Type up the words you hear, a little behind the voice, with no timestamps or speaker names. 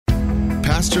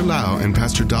Pastor Lau and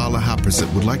Pastor Dala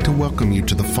Haprasit would like to welcome you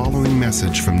to the following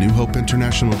message from New Hope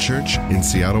International Church in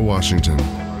Seattle, Washington.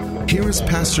 Here is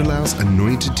Pastor Lau's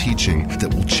anointed teaching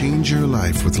that will change your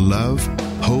life with love,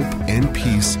 hope, and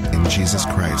peace in Jesus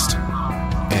Christ.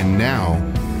 And now,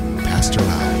 Pastor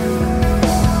Lau.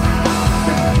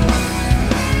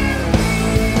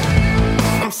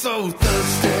 I'm so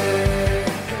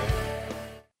thirsty.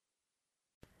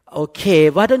 Okay,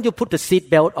 why don't you put the seat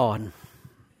belt on?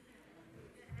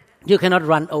 You cannot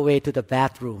run away to the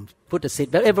bathroom. Put the seat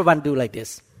belt. Everyone do like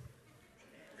this.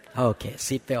 Okay,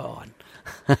 seat belt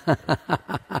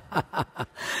on.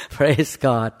 Praise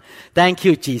God. Thank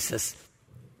you, Jesus.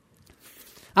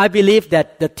 I believe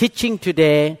that the teaching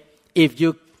today, if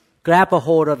you grab a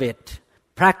hold of it,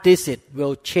 practice it,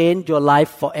 will change your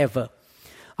life forever.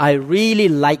 I really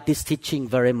like this teaching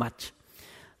very much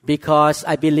because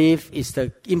I believe it's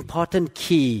the important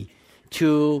key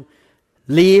to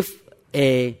live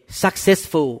a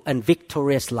successful and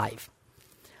victorious life.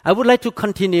 I would like to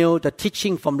continue the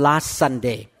teaching from last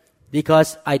Sunday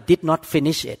because I did not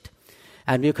finish it.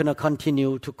 And we're going to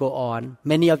continue to go on.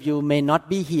 Many of you may not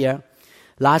be here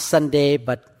last Sunday,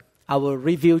 but I will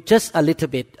review just a little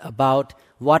bit about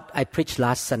what I preached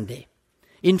last Sunday.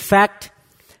 In fact,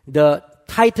 the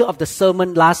title of the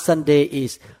sermon last Sunday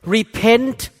is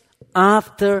Repent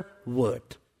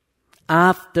Afterward.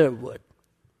 Afterward.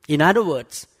 In other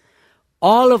words,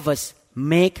 all of us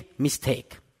make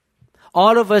mistake.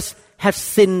 All of us have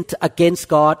sinned against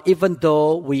God even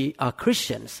though we are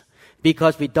Christians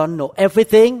because we don't know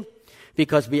everything,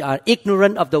 because we are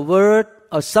ignorant of the word,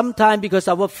 or sometimes because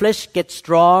our flesh gets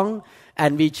strong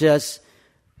and we just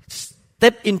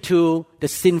step into the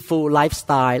sinful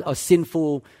lifestyle or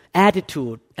sinful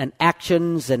attitude and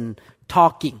actions and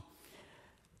talking.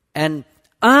 And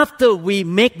after we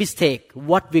make mistake,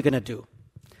 what we're going to do?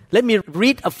 Let me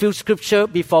read a few scripture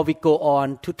before we go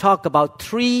on to talk about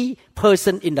three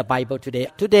persons in the Bible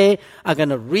today. Today, I'm going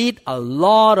to read a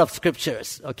lot of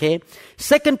scriptures, okay?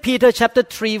 2 Peter chapter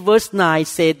 3 verse 9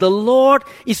 says, "The Lord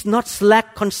is not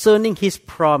slack concerning His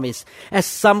promise, as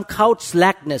some count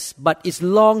slackness, but is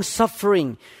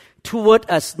long-suffering toward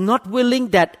us, not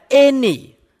willing that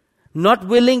any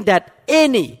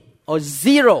or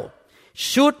zero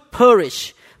should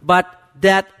perish, but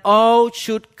that all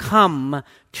should come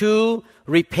to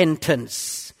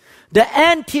repentance." The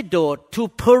antidote to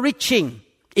perishing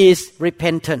is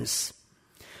repentance.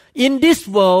 In this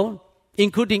world,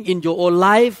 including in your own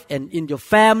life and in your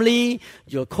family,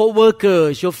 your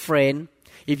co-workers, your friend,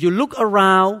 if you look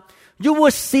around, you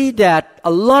will see that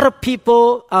a lot of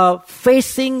people are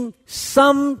facing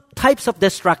some types of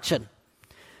destruction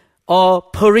or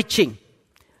perishing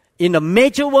in a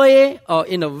major way or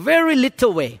in a very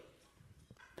little way.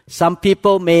 Some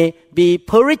people may be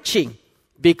perishing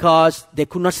because they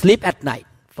could not sleep at night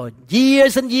for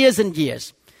years and years and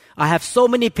years. I have so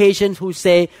many patients who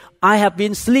say, I have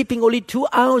been sleeping only 2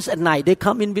 hours at night. They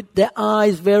come in with their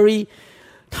eyes very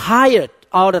tired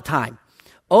all the time.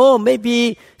 Or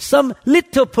maybe some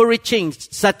little perishing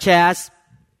such as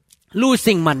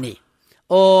losing money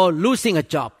or losing a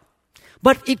job.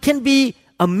 But it can be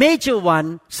a major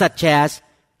one such as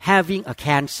having a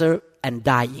cancer and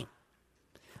dying.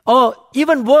 Or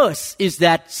even worse is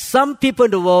that some people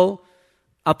in the world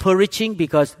are perishing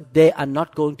because they are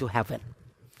not going to heaven.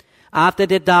 After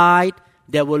they died,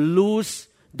 they will lose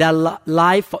their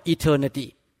life for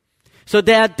eternity. So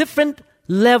there are different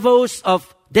levels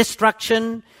of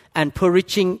destruction and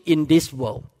perishing in this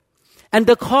world. And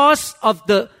the cause of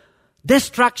the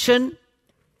destruction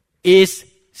is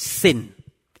sin.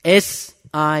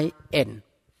 S-I-N.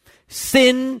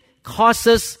 Sin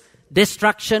causes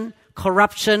destruction,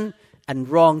 corruption, and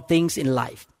wrong things in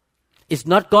life. It's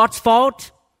not God's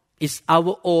fault. It's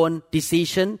our own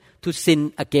decision to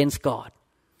sin against God.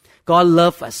 God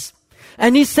loves us.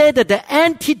 And He said that the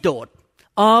antidote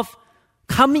of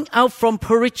coming out from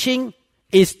perishing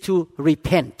is to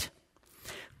repent.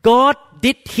 God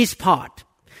did His part.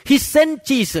 He sent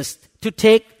Jesus to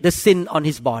take the sin on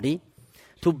His body,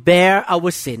 to bear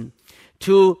our sin,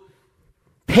 to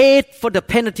pay for the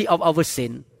penalty of our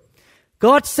sin.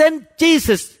 God sent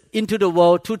Jesus into the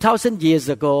world 2,000 years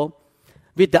ago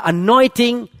with the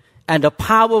anointing and the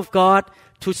power of God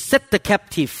to set the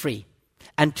captive free.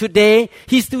 And today,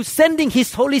 He's still sending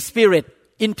His Holy Spirit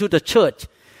into the church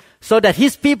so that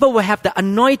His people will have the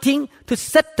anointing to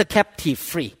set the captive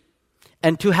free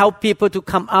and to help people to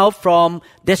come out from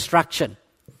destruction.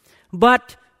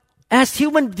 But as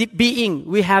human beings,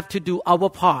 we have to do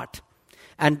our part.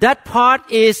 And that part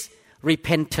is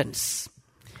repentance.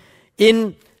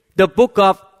 In the book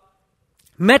of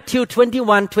Matthew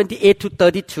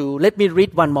 21:28-32. Let me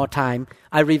read one more time.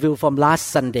 I reviewed from last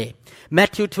Sunday.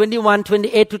 Matthew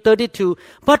 21:28-32.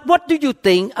 But what do you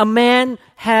think? A man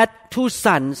had 2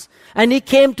 sons, and he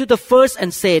came to the first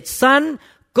and said, Son,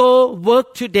 go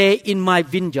work today in my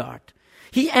vineyard.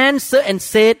 He answered and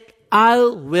said, I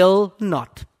will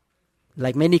not.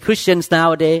 Like many Christians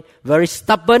nowadays, very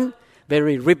stubborn,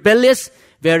 very rebellious,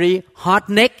 very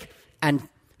hard-necked, and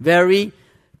very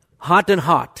hardened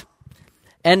heart.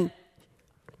 And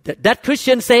that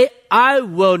Christian say, I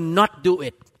will not do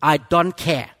it. I don't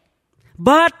care.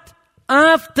 But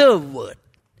afterward,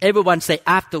 everyone say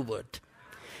afterward,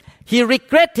 he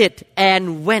regretted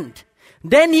and went.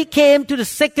 Then he came to the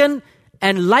second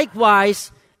and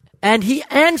likewise, and he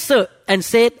answered and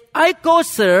said, I go,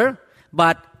 sir,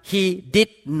 but he did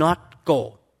not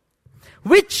go.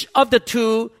 Which of the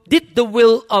 2 did the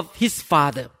will of his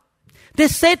father? They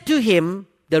said to him,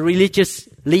 the religious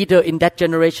leader in that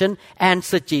generation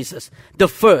answered Jesus, the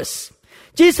first.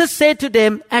 Jesus said to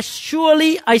them, As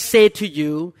surely I say to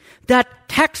you, that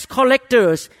tax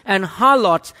collectors and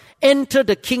harlots enter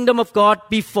the kingdom of God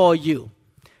before you.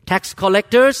 Tax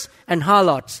collectors and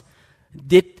harlots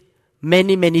did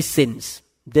many sins.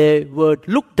 They were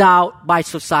looked down by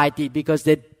society because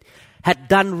they had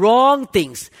done wrong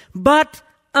things. But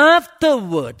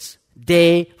afterwards,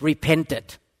 they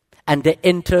repented and they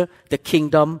enter the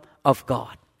kingdom of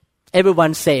God.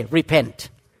 Everyone say, repent.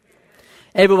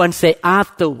 Everyone say,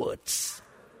 afterwards.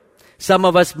 Some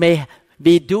of us may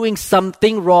be doing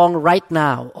something wrong right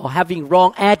now or having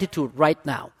wrong attitude right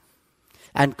now.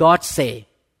 And God say,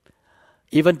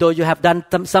 even though you have done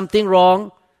something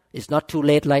wrong, it's not too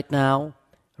late right now.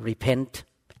 Repent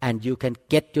and you can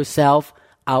get yourself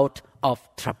out of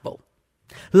trouble.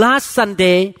 Last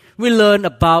Sunday, we learned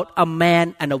about a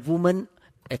man and a woman,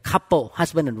 a couple,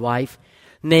 husband and wife,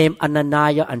 named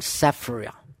Ananias and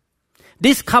Sapphira.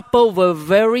 This couple were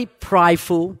very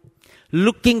prideful,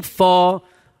 looking for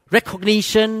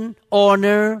recognition,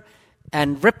 honor,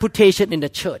 and reputation in the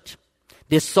church.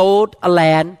 They sold a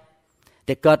land.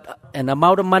 They got an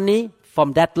amount of money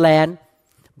from that land,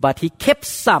 but he kept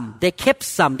some. They kept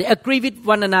some. They agreed with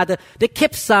one another. They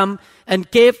kept some and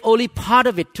gave only part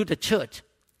of it to the church.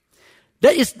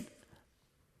 There is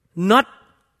not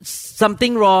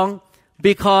something wrong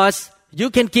because you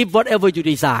can give whatever you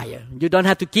desire. You don't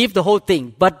have to give the whole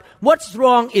thing. But what's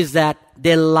wrong is that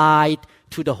they lied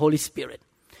to the Holy Spirit.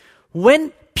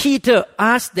 When Peter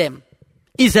asked them,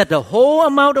 is that the whole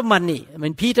amount of money? I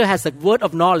mean, Peter has a word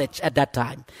of knowledge at that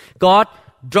time. God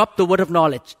dropped the word of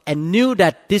knowledge and knew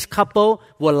that this couple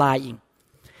were lying.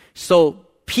 So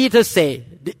Peter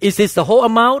said, is this the whole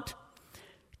amount?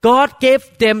 God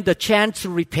gave them the chance to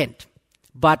repent.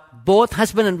 But both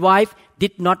husband and wife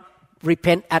did not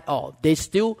repent at all. They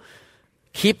still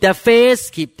keep their face,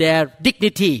 keep their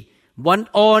dignity, want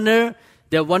honor,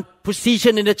 they want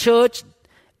position in the church,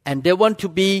 and they want to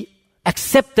be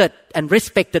accepted and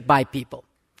respected by people.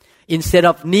 Instead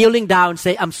of kneeling down and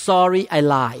say, I'm sorry, I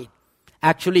lied.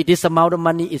 Actually, this amount of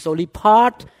money is only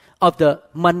part of the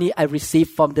money I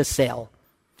received from the sale.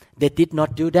 They did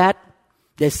not do that.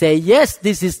 They say, yes,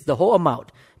 this is the whole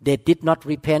amount. They did not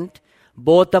repent.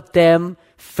 Both of them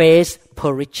faced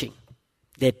perishing.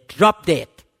 They dropped dead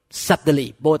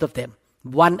suddenly, both of them,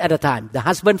 one at a time. The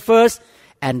husband first,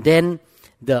 and then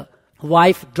the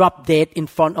wife dropped dead in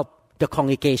front of the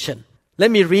congregation.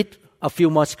 Let me read a few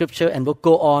more scripture and we'll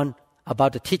go on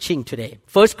about the teaching today.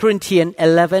 1 Corinthians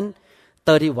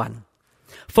 11:31.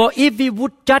 For if we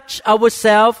would judge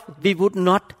ourselves, we would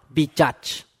not be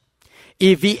judged.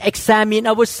 If we examine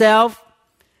ourselves,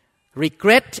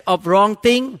 regret of wrong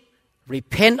thing,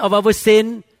 repent of our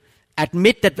sin,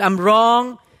 admit that I'm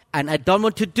wrong and I don't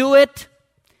want to do it,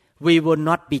 we will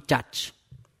not be judged.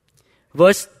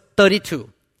 Verse 32.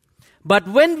 But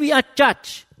when we are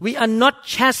judged, we are not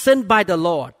chastened by the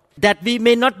Lord, that we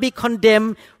may not be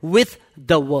condemned with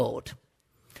the world.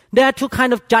 There are 2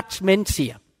 kinds of judgments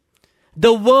here.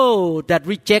 The world that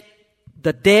reject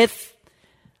the death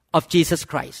of Jesus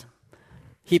Christ.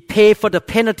 He paid for the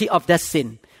penalty of that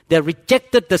sin. They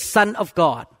rejected the Son of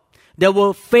God. They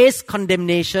will face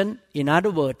condemnation. In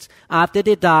other words, after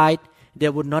they died, they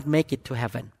would not make it to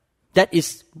heaven. That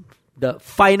is the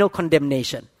final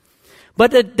condemnation.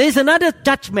 But there's another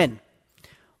judgment.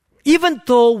 Even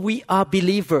though we are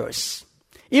believers,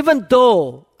 even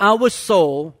though our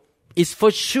soul is for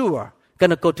sure going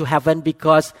to go to heaven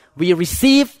because we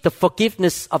receive the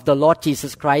forgiveness of the Lord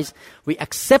Jesus Christ, we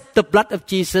accept the blood of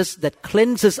Jesus that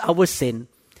cleanses our sin.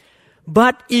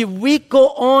 But if we go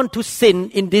on to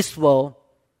sin in this world,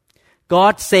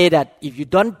 God say that if you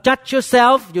don't judge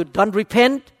yourself, you don't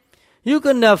repent, you're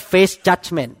going to face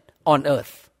judgment on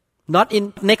earth. Not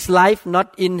in next life,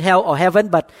 not in hell or heaven,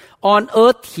 but on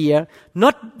earth here.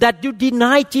 Not that you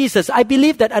deny Jesus. I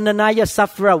believe that Ananias,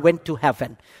 Sapphira went to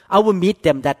heaven. I will meet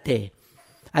them that day.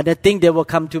 And I think they will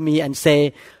come to me and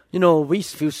say, we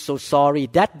feel so sorry.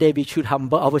 That day we should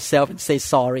humble ourselves and say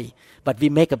sorry. But we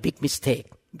make a big mistake.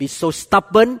 Be so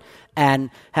stubborn and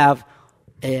have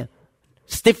a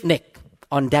stiff neck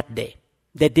on that day.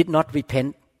 They did not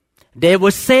repent. They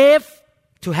were saved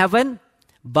to heaven,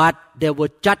 but they were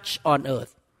judged on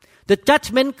earth. The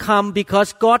judgment come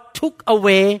because God took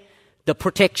away the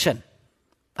protection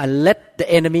and let the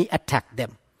enemy attack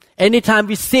them. Anytime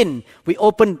we sin, we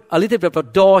open a little bit of a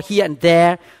door here and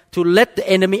there to let the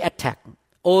enemy attack.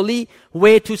 Only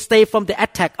way to stay from the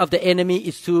attack of the enemy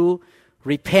is to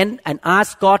repent and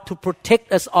ask God to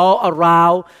protect us all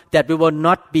around, that we will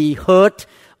not be hurt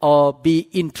or be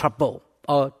in trouble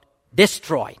or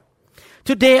destroyed.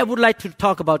 Today I would like to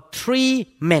talk about 3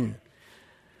 men.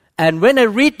 And when I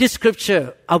read this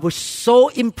scripture, I was so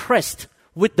impressed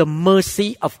with the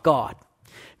mercy of God.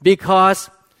 Because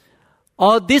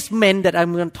all these men that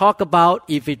I'm going to talk about,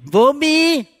 if it were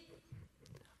me,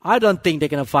 I don't think they're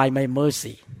going to find my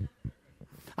mercy.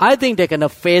 I think they're going to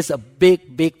face a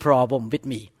big, big problem with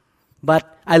me.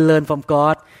 But I learned from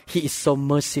God, He is so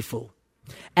merciful.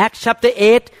 Acts chapter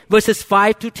 8, verses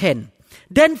 5 to 10.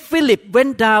 Then Philip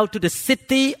went down to the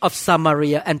city of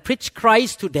Samaria and preached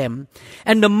Christ to them.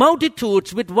 And the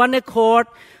multitudes with one accord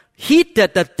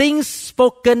heeded the things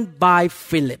spoken by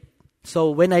Philip. So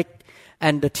when I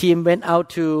and the team went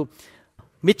out to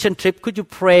mission trip, could you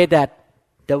pray that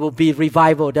there will be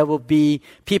revival, there will be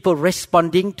people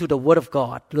responding to the word of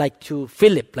God, like to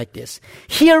Philip, like this.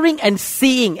 Hearing and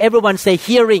seeing. Everyone say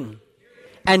hearing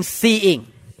and seeing.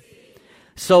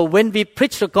 So when we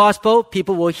preach the gospel,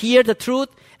 people will hear the truth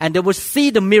and they will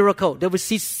see the miracle. They will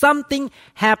see something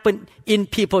happen in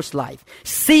people's life.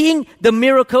 Seeing the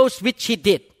miracles which He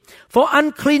did. For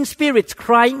unclean spirits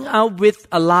crying out with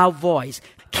a loud voice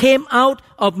came out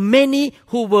of many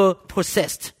who were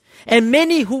possessed. And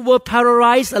many who were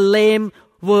paralyzed and lame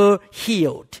were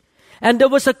healed. And there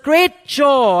was a great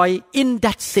joy in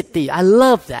that city. I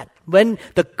love that. When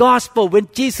the gospel, when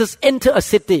Jesus entered a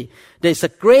city, there is a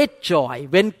great joy.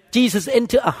 When Jesus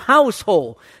entered a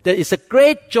household, there is a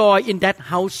great joy in that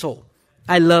household.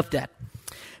 I love that.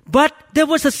 But there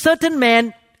was a certain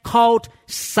man called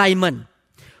Simon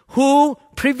who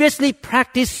previously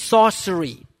practiced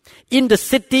sorcery in the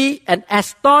city and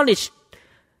astonished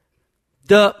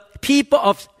the people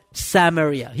of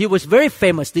Samaria. He was very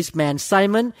famous, this man,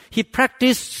 Simon. He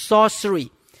practiced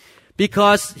sorcery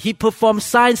because he performed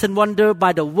signs and wonders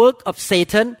by the work of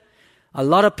Satan. A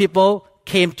lot of people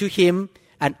came to him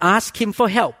and asked him for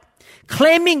help,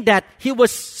 claiming that he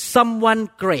was someone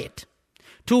great,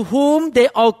 to whom they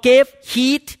all gave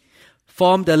heed,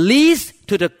 from the least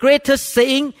to the greatest,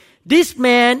 saying, "This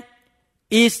man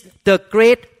is the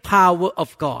great power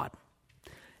of God."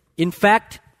 In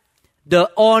fact,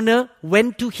 the honor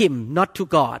went to him, not to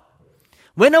God.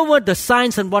 Whenever the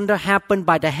signs and wonder happened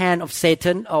by the hand of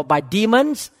Satan or by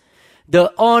demons,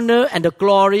 the honor and the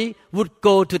glory would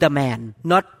go to the man,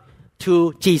 not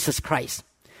to Jesus Christ.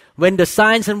 When the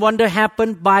signs and wonder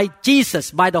happened by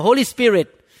Jesus, by the Holy Spirit,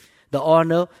 the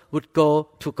honor would go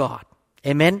to God.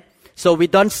 Amen? So we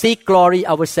don't seek glory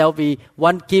ourselves. We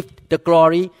want to give the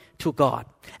glory to God.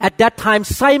 At that time,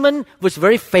 Simon was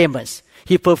very famous.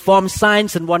 He performed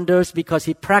signs and wonders because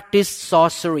he practiced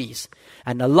sorceries.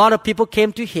 And a lot of people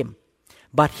came to him.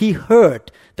 But he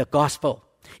heard the gospel.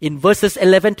 In verses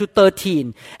 11 to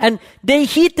 13. And they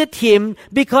heeded him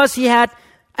because he had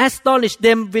astonished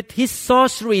them with his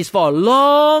sorceries for a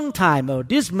long time. Oh,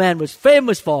 this man was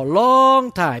famous for a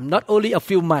long time, not only a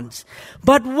few months.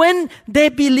 But when they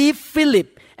believed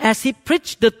Philip, as he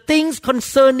preached the things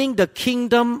concerning the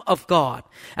kingdom of God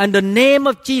and the name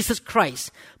of Jesus Christ,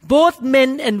 both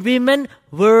men and women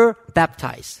were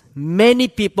baptized. Many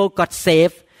people got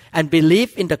saved and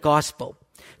believed in the gospel.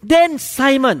 Then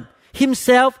Simon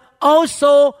himself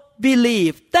also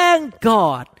believed. Thank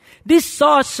God. This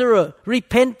sorcerer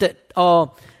repented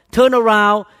or turned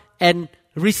around and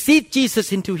received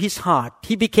Jesus into his heart.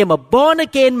 He became a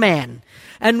born-again man.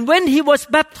 And when he was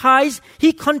baptized,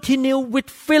 he continued with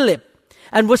Philip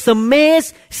and was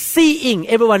amazed seeing.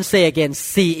 Everyone say again,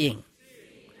 seeing.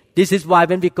 This is why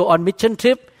when we go on mission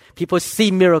trip, people see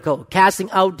miracle,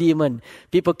 casting out demon.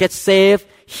 People get saved,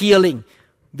 healing.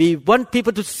 We want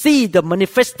people to see the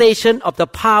manifestation of the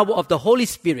power of the Holy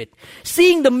Spirit,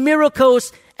 seeing the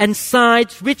miracles and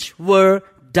signs which were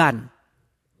done.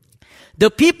 The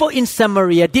people in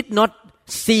Samaria did not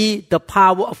see the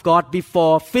power of God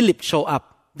before Philip showed up.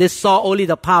 They saw only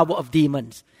the power of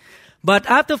demons. But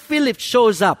after Philip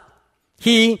shows up,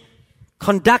 he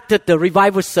conducted the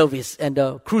revival service and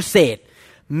the crusade.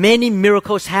 Many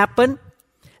miracles happened,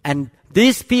 and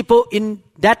these people in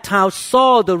that town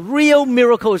saw the real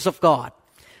miracles of God.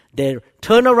 They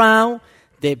turned around,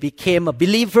 they became a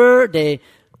believer, they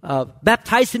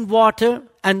baptized in water,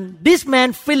 and this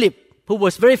man Philip, who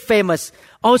was very famous,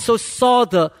 also saw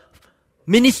the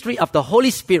ministry of the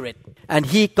Holy Spirit, and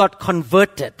he got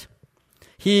converted.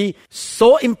 He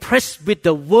so impressed with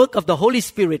the work of the Holy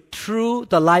Spirit through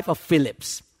the life of Philip.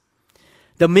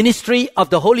 The ministry of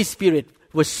the Holy Spirit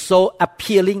was so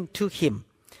appealing to him.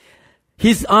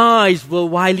 His eyes were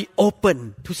widely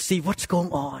open to see what's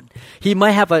going on. He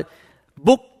might have a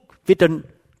book with a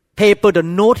paper, the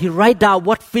note, he write down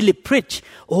what Philip preached.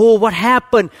 Oh, what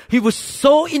happened? He was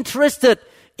so interested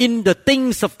in the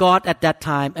things of God at that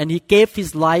time, and he gave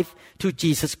his life to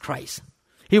Jesus Christ.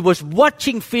 He was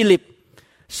watching Philip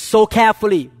so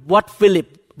carefully, what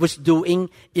Philip was doing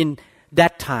in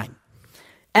that time.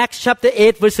 Acts chapter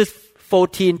 8, verses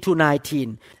 14 to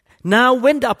 19. Now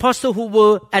when the apostles who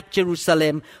were at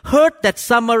Jerusalem heard that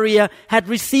Samaria had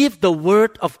received the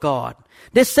word of God,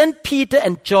 they sent Peter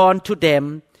and John to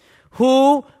them,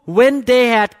 who, when they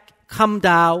had come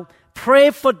down,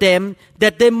 prayed for them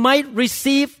that they might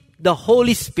receive the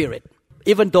Holy Spirit.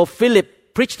 Even though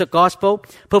Philip preached the gospel,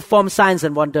 performed signs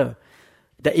and wonders,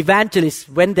 the evangelists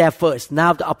went there first.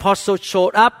 Now the apostles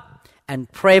showed up and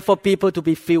prayed for people to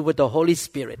be filled with the Holy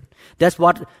Spirit. That's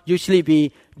what usually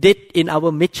we did in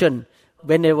our mission.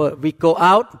 Whenever we go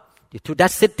out to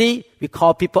that city, we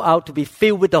call people out to be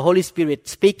filled with the Holy Spirit,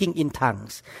 speaking in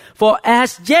tongues. For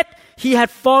as yet he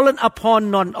had fallen upon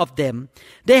none of them.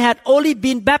 They had only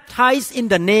been baptized in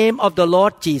the name of the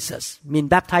Lord Jesus, mean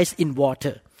baptized in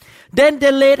water. Then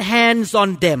they laid hands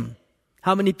on them.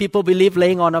 How many people believe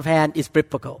laying on of hand is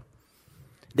biblical?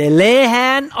 They lay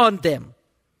hand on them,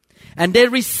 and they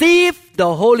receive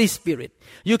the Holy Spirit.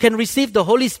 You can receive the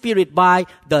Holy Spirit by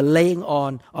the laying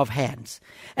on of hands.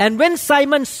 And when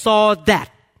Simon saw that,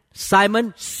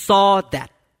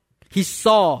 he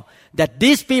saw that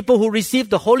these people who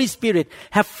receive the Holy Spirit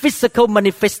have physical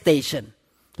manifestation.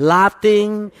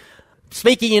 Laughing,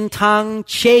 speaking in tongues,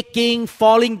 shaking,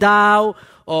 falling down,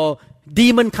 or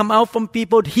demon come out from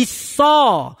people. He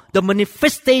saw the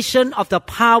manifestation of the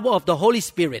power of the Holy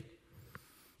Spirit.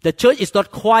 The church is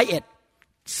not quiet,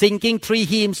 singing 3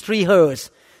 hymns, 3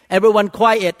 hers. Everyone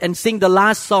quiet and sing the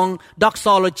last song,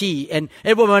 doxology, and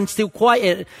everyone still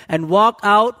quiet and walk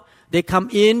out. They come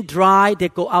in dry, they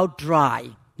go out dry.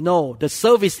 No, the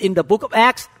service in the book of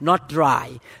Acts, not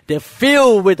dry. They're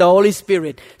filled with the Holy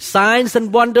Spirit. Signs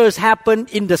and wonders happen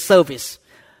in the service.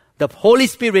 The Holy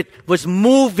Spirit was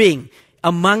moving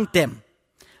among them.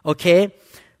 Okay?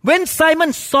 When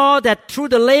Simon saw that through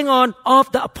the laying on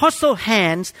of the apostles'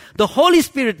 hands, the Holy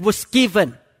Spirit was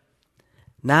given.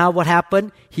 Now what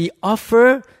happened? He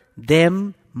offered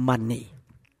them money,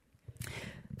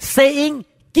 saying,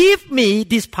 "Give me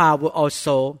this power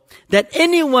also, that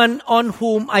anyone on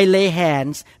whom I lay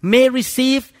hands may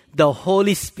receive the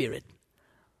Holy Spirit."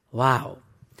 Wow.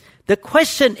 The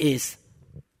question is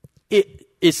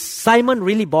Simon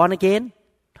really born again?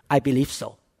 I believe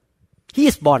so. He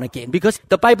is born again because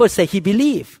the Bible says he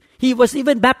believed. He was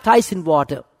even baptized in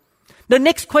water. The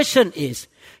next question is,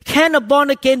 can a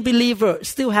born-again believer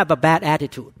still have a bad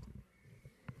attitude?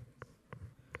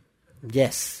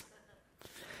 Yes.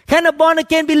 Can a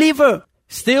born-again believer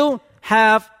still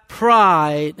have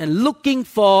pride and looking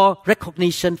for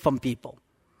recognition from people?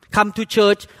 Come to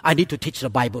church, I need to teach the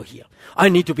Bible here. I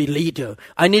need to be leader.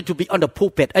 I need to be on the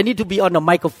pulpit. I need to be on the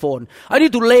microphone. I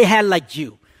need to lay hand like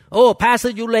you. Oh,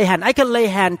 pastor, you lay hand. I can lay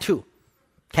hand too.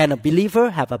 Can a believer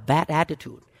have a bad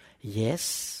attitude?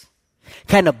 Yes.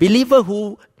 Can a believer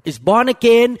who is born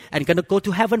again and going to go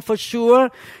to heaven for sure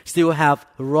still have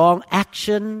wrong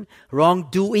action, wrong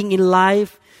doing in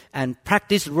life, and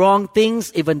practice wrong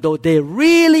things even though they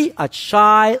really a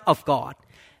child of God?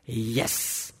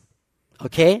 Yes.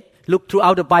 Okay? Look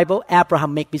throughout the Bible,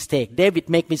 Abraham make mistake, David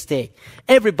make mistake,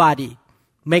 everybody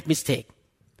make mistake.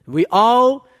 We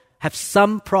all have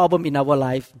some problem in our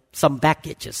life, some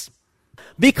baggages.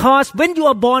 Because when you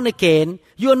are born again,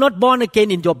 you are not born again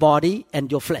in your body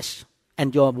and your flesh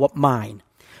and your mind.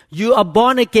 You are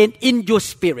born again in your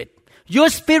spirit. Your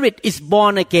spirit is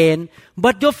born again,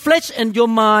 but your flesh and your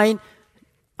mind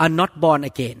are not born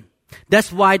again.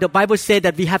 That's why the Bible says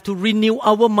that we have to renew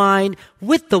our mind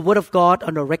with the Word of God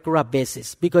on a regular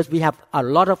basis, because we have a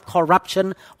lot of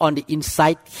corruption on the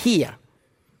inside here.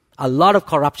 A lot of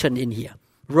corruption in here.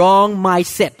 Wrong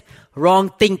mindset,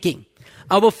 wrong thinking.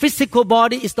 Our physical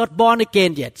body is not born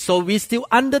again yet. So we're still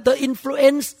under the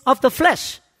influence of the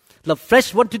flesh. The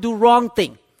flesh want to do wrong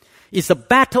thing. It's a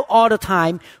battle all the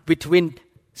time between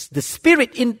the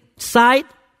spirit inside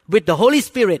with the Holy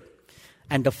Spirit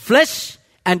and the flesh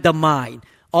and the mind.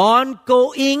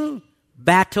 Ongoing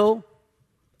battle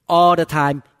all the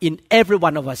time in every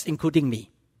one of us, including me.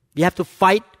 We have to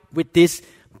fight with this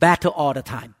battle all the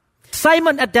time.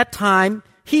 Simon at that time,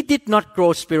 he did not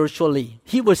grow spiritually.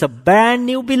 He was a brand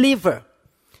new believer.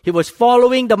 He was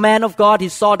following the man of God. He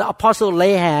saw the apostle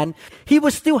lay hand. He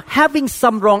was still having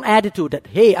some wrong attitude that,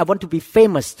 hey, I want to be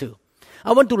famous too.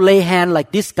 I want to lay hand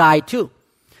like this guy too.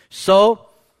 So,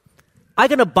 I'm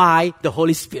going to buy the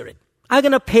Holy Spirit. I'm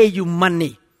going to pay you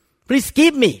money. Please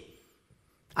give me.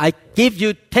 I give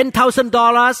you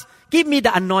 $10,000. Give me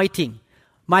the anointing.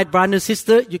 My brother and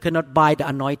sister, you cannot buy the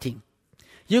anointing.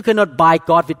 You cannot buy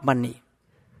God with money.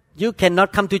 You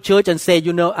cannot come to church and say,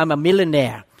 I'm a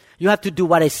millionaire. You have to do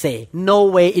what I say. No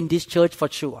way in this church for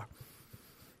sure.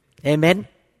 Amen.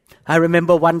 I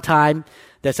remember one time,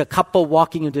 there's a couple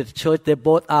walking into the church. They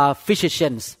both are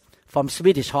physicians from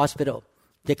Swedish hospital.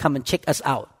 They come and check us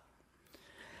out.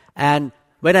 And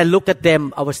when I looked at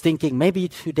them, I was thinking, maybe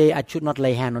today I should not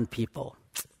lay hand on people.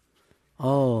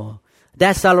 Oh,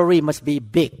 their salary must be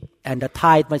big and the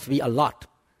tithe must be a lot.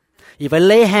 If I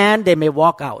lay hand, they may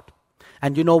walk out.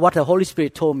 And you know what the Holy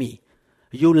Spirit told me?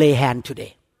 You lay hand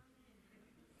today.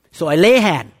 So I lay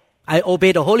hand. I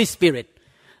obey the Holy Spirit.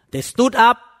 They stood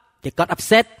up. They got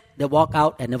upset. They walked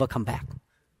out and never come back.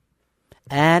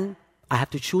 And I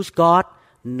have to choose God,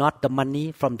 not the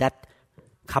money from that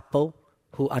couple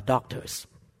who are doctors.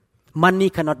 Money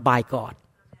cannot buy God.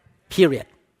 Period.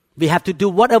 We have to do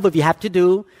whatever we have to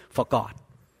do for God.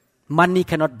 Money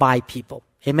cannot buy people.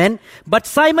 Amen. But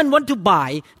Simon wanted to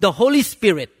buy the Holy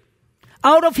Spirit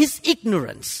out of his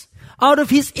ignorance, out of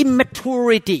his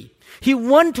immaturity. He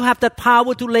wanted to have that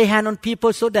power to lay hand on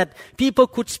people so that people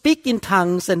could speak in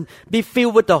tongues and be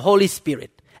filled with the Holy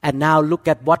Spirit. And now look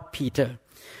at what Peter.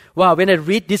 Wow, when I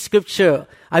read this scripture,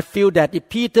 I feel that if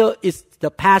Peter is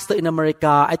the pastor in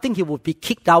America, I think he would be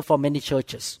kicked out from many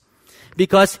churches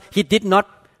because he did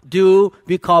not do,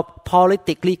 we call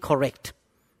politically correct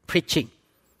preaching.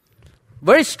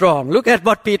 Very strong. Look at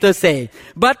what Peter said.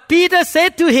 But Peter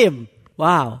said to him,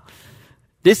 wow,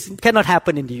 this cannot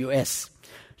happen in the U.S.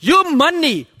 Your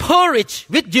money perish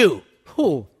with you.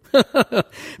 Who?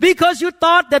 Because you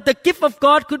thought that the gift of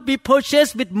God could be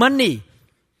purchased with money.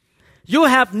 You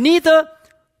have neither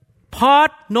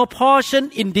part nor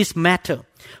portion in this matter.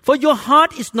 For your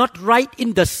heart is not right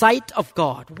in the sight of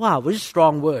God. Wow, very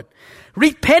strong word.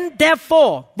 Repent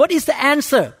therefore. What is the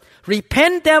answer?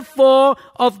 Repent therefore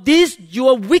of this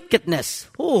your wickedness.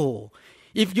 Oh,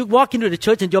 if you walk into the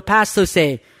church and your pastor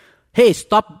say, hey,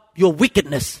 stop your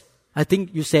wickedness. I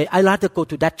think you say, I'd rather go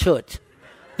to that church.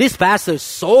 This pastor is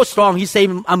so strong. He's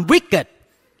saying, I'm wicked.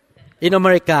 In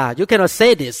America, you cannot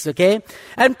say this, okay?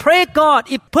 And pray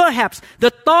God if perhaps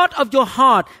the thought of your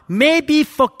heart may be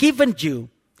forgiven you.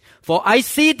 For I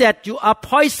see that you are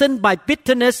poisoned by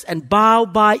bitterness and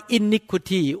bound by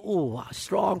iniquity. Oh,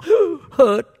 strong.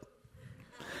 Hurt.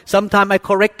 Sometimes I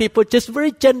correct people just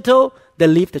very gentle. They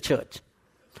leave the church.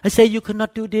 I say, you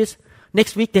cannot do this.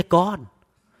 Next week, they're gone.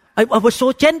 I was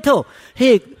so gentle.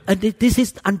 Hey, this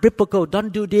is unbiblical.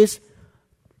 Don't do this.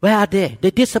 Where are they?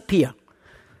 They disappear.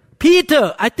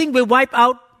 Peter, I think will wipe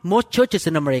out most churches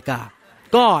in America.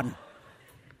 Gone.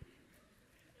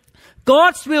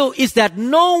 God's will is that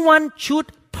no one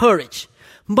should perish.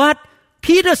 But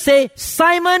Peter say,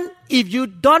 Simon, if you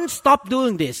don't stop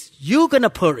doing this, you're going to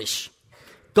perish.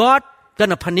 God going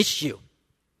to punish you.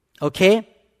 Okay?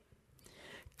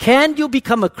 Can you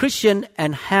become a Christian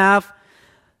and have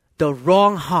the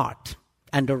wrong heart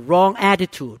and the wrong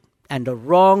attitude and the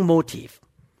wrong motive?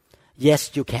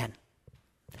 Yes, you can.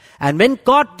 And when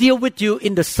God deal with you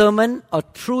in the sermon or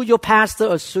through your pastor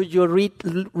or through your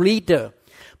leader,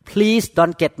 please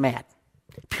don't get mad.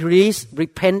 Please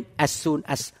repent as soon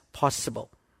as possible.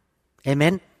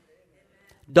 Amen?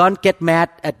 Don't get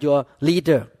mad at your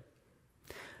leader.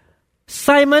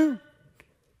 Simon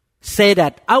said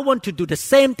that, I want to do the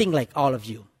same thing like all of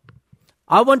you.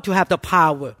 I want to have the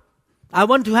power. I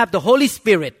want to have the Holy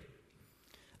Spirit.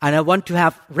 And I want to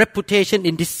have reputation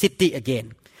in this city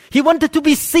again. He wanted to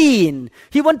be seen.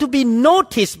 He wanted to be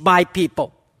noticed by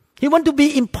people. He wanted to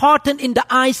be important in the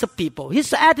eyes of people.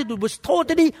 His attitude was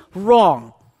totally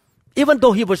wrong, even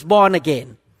though he was born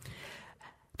again.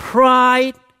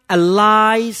 Pride and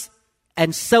lies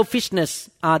and selfishness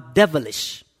are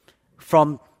devilish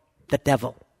from the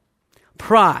devil.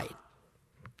 Pride,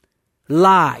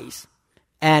 lies,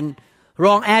 and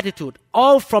wrong attitude,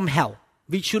 all from hell.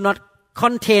 We should not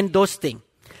contain those things.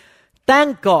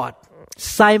 Thank God,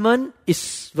 Simon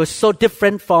was so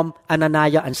different from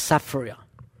Ananias and Sapphira.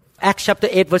 Acts chapter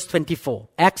 8 verse 24.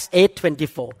 Acts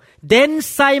 8:24. Then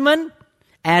Simon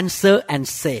answered and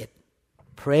said,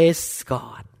 praise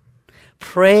God.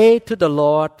 Pray to the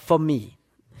Lord for me,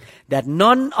 that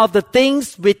none of the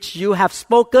things which you have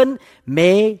spoken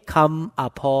may come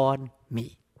upon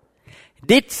me.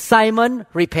 Did Simon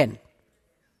repent?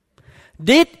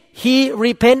 Did he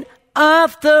repent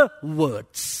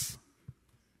afterwards?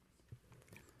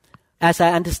 As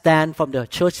I understand from the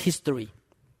church history,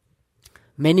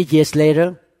 many years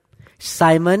later,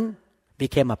 Simon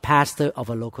became a pastor of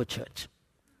a local church.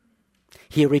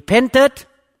 He repented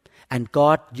and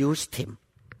God used him.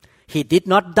 He did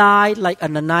not die like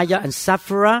Ananias and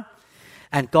Sapphira,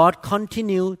 and God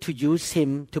continued to use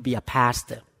him to be a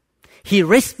pastor. He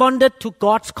responded to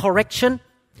God's correction.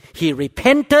 He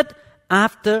repented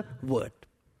afterward.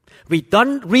 We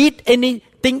don't read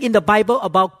anything in the Bible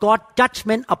about God's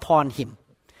judgment upon him.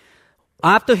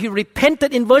 After he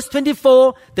repented in verse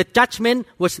 24, the judgment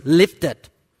was lifted.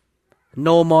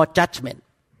 No more judgment.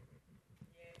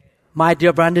 My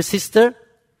dear brother and sister,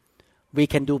 we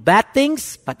can do bad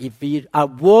things, but if we are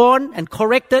warned and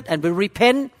corrected and we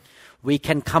repent, we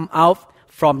can come out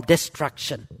from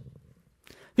destruction.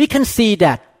 We can see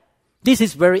that this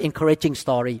is very encouraging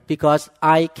story because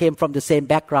I came from the same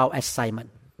background as Simon.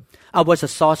 I was a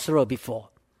sorcerer before.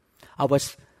 I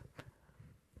was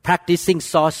practicing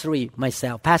sorcery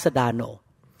myself, Pastor Dano.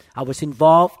 I was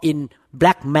involved in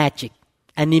black magic,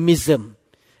 animism,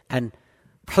 and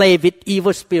play with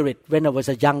evil spirit when I was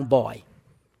a young boy.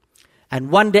 And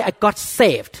one day I got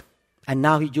saved, and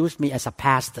now he used me as a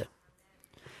pastor.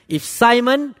 If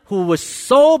Simon, who was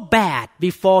so bad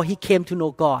before he came to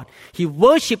know God, he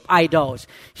worshipped idols,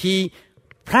 he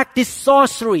practiced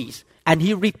sorceries, and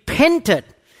he repented.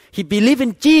 He believed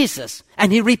in Jesus,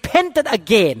 and he repented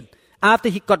again after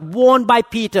he got warned by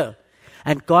Peter,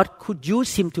 and God could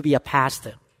use him to be a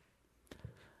pastor.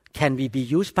 Can we be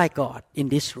used by God in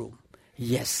this room?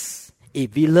 Yes,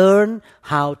 if we learn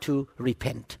how to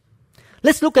repent.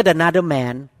 Let's look at another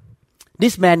man.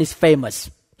 This man is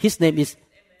famous. His name is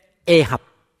Ahab.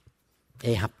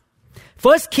 Ahab.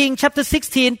 1 Kings chapter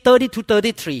 16,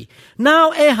 30-33.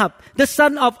 Now Ahab, the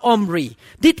son of Omri,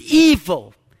 did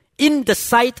evil in the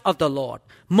sight of the Lord,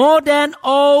 more than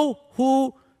all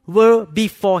who were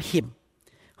before him.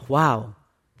 Wow.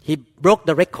 He broke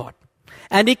the record.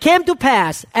 And it came to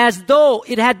pass, as though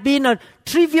it had been a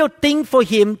trivial thing for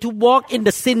him to walk in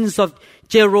the sins of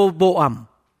Jeroboam,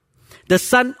 the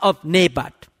son of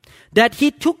Nebat, that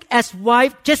he took as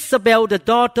wife Jezebel, the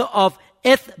daughter of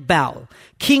Ethbaal,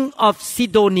 king of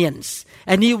Sidonians.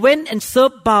 And he went and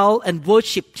served Baal and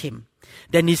worshipped him.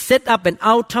 Then he set up an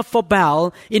altar for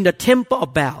Baal in the temple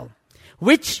of Baal,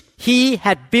 which he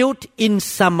had built in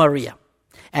Samaria.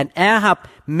 And Ahab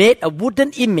made a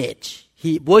wooden image.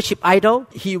 He worshipped idol.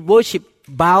 He worshipped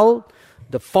Baal,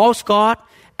 the false god.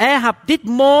 Ahab did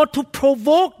more to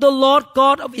provoke the Lord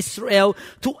God of Israel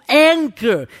to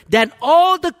anger than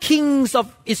all the kings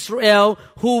of Israel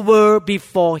who were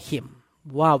before him.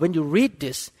 Wow, when you read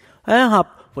this, Ahab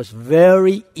was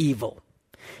very evil.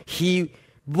 He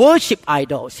worshipped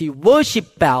idols. He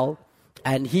worshipped Baal,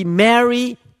 and he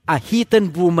married a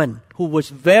heathen woman who was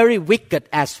very wicked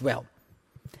as well.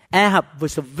 Ahab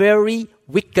was a very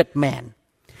wicked man.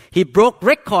 He broke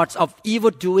records of evil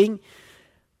doing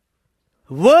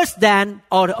worse than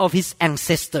all of his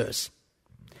ancestors.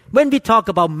 When we talk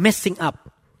about messing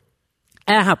up,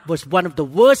 Ahab was one of the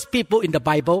worst people in the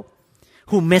Bible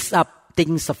who messed up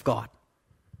things of God.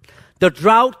 The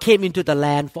drought came into the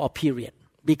land for a period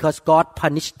because God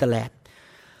punished the land.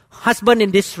 Husband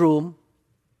in this room,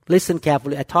 listen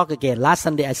carefully. I talk again. Last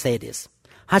Sunday I said this.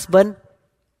 Husband,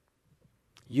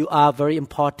 you are very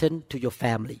important to your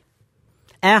family.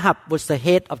 Ahab was the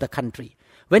head of the country.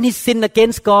 When he sinned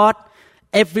against God,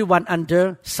 everyone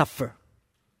under suffered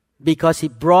because he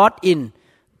brought in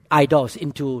idols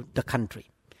into the country.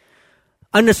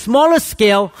 On a smaller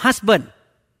scale, husband,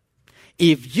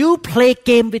 if you play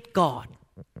game with God,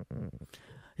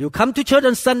 you come to church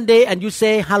on Sunday and you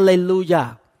say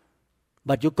hallelujah,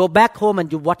 but you go back home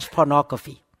and you watch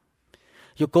pornography.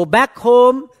 You go back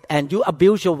home and you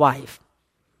abuse your wife.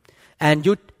 And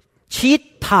you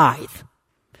cheat tithe.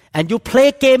 And you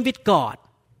play game with God.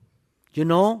 You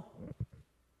know,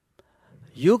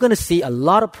 you're going to see a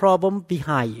lot of problem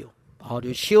behind you. All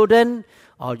your children,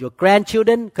 all your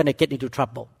grandchildren going to get into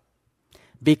trouble.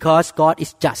 Because God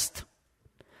is just.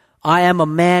 I am a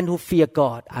man who fear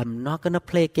God. I'm not going to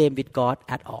play game with God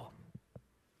at all.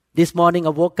 This morning I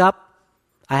woke up.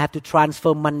 I have to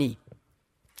transfer money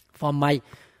from my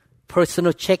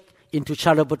personal check into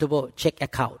charitable check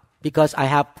account because I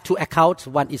have 2 accounts.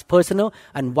 One is personal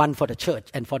and one for the church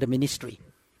and for the ministry.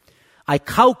 I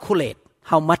calculate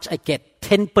how much I get.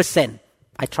 10%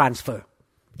 I transfer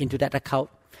into that account.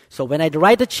 So when I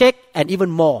write a check and even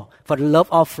more for the love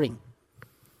offering,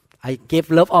 I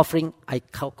give love offering, I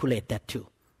calculate that too.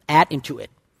 Add into it.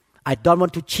 I don't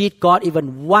want to cheat God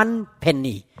even 1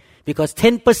 penny because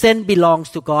 10% belongs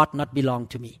to God, not belong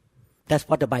to me. That's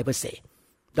what the Bible says.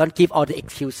 Don't give all the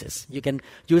excuses. You can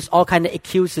use all kind of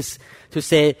excuses to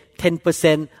say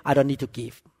 10% I don't need to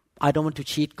give. I don't want to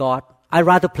cheat God. I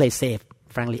rather play safe,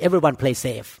 frankly. Everyone play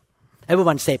safe.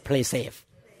 Everyone say play safe.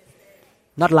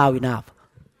 Not loud enough.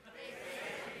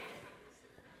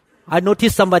 I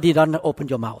notice somebody don't open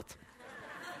your mouth.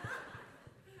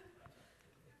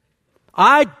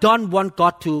 I don't want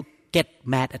God to get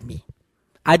mad at me.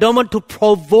 I don't want to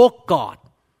provoke God.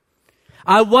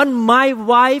 I want my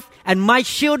wife and my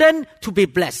children to be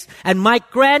blessed and my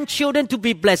grandchildren to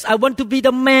be blessed. I want to be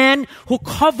the man who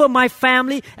cover my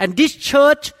family and this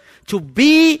church to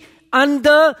be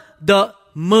under the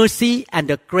mercy and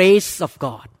the grace of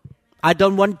God. I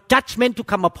don't want judgment to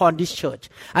come upon this church.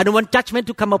 I don't want judgment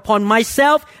to come upon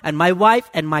myself and my wife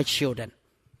and my children.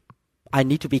 I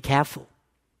need to be careful.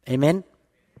 Amen.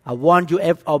 I warn you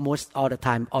almost all the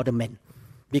time, all the men,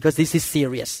 because this is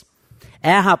serious.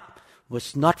 Ahab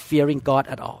was not fearing God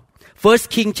at all. 1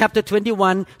 Kings chapter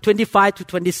 21, 25 to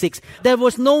 26. There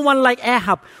was no one like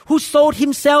Ahab who sold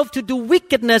himself to do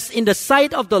wickedness in the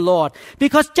sight of the Lord,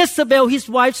 because Jezebel, his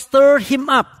wife, stirred him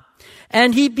up,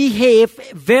 and he behaved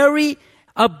very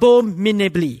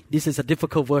abominably. This is a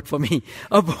difficult word for me.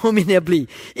 Abominably.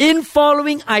 In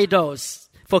following idols.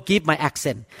 Forgive my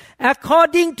accent.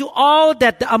 According to all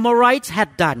that the Amorites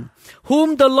had done,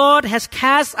 whom the Lord has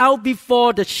cast out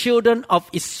before the children of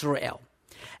Israel.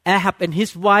 Ahab and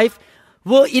his wife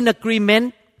were in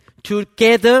agreement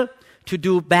together to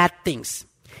do bad things.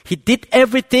 He did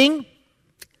everything.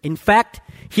 In fact,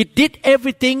 he did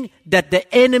everything that the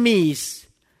enemies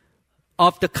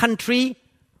of the country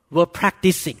were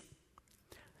practicing.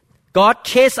 God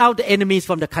chased out the enemies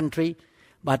from the country,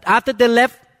 but after they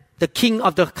left, the king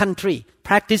of the country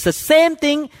practiced the same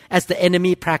thing as the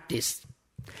enemy practiced.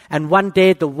 And one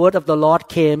day the word of the Lord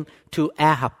came to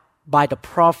Ahab by the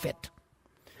prophet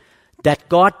that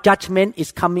God's judgment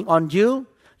is coming on you,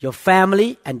 your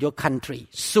family, and your country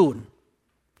soon.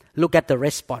 Look at the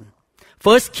response.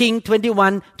 1 Kings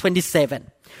 21,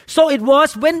 27. So it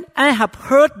was when Ahab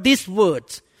heard these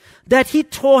words that he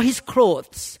tore his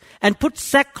clothes and put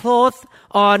sackcloth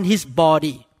on his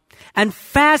body and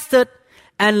fasted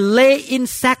and lay in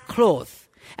sackcloth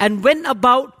and went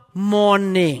about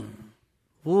mourning.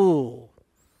 Ooh.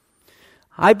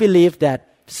 I believe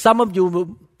that some of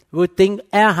you would think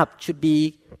Ahab should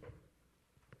be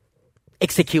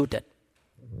executed.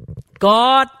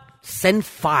 God sent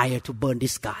fire to burn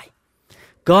this guy.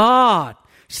 God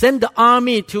sent the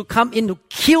army to come in to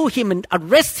kill him and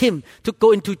arrest him to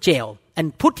go into jail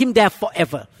and put him there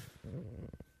forever.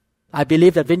 I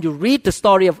believe that when you read the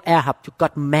story of Ahab, you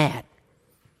got mad.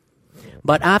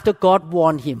 But after God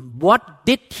warned him, what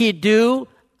did he do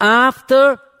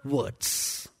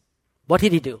afterwards? What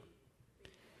did he do?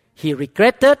 He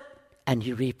regretted and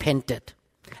he repented.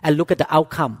 And look at the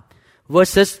outcome.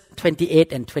 Verses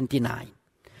 28 and 29.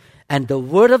 And the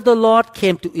word of the Lord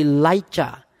came to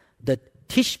Elijah the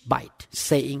Tishbite,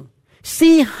 saying,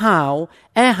 see how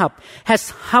Ahab has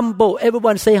humbled.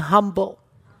 Everyone say humble.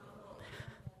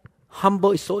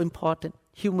 Humble is so important.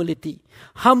 Humility.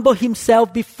 Humble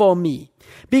himself before me.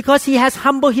 Because he has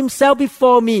humbled himself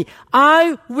before me,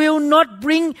 I will not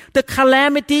bring the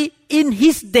calamity in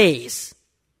his days.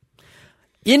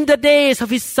 In the days of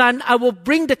his son, I will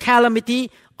bring the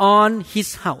calamity on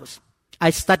his house.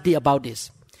 I study about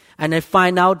this. And I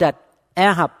find out that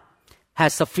Ahab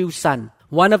has a few sons.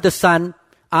 One of the sons,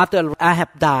 after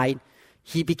Ahab died,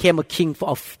 he became a king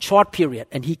for a short period.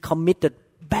 And he committed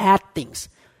bad things,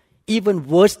 even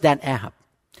worse than Ahab.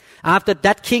 After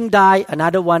that king died,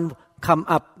 another one come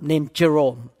up named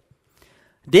Jerome.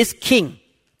 This king,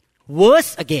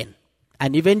 worse again.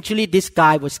 And eventually this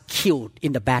guy was killed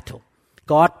in the battle.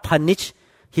 God punished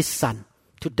his son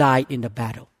to die in the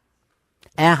battle.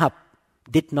 Ahab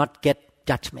did not get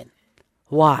judgment.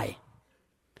 Why?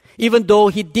 Even though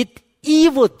he did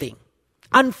evil thing,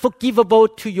 unforgivable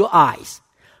to your eyes,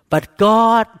 but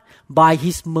God, by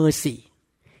his mercy,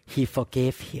 he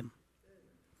forgave him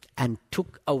and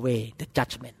took away the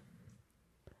judgment.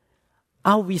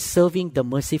 Are we serving the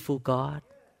merciful God?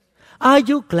 Are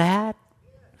you glad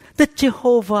that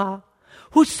Jehovah,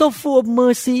 who's so full of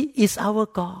mercy, is our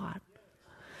God?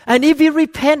 And if we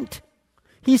repent,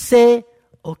 He say,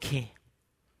 okay,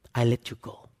 I let you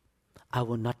go. I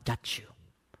will not judge you.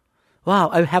 Wow,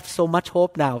 I have so much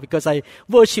hope now because I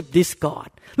worship this God.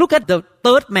 Look at the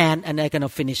third man, and I'm going to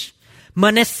finish.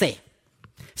 Manasseh.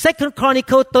 2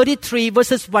 Chronicles 33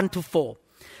 verses 1 to 4.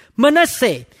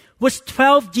 Manasseh was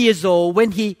 12 years old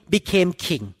when he became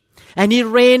king, and he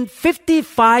reigned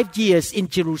 55 years in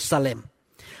Jerusalem.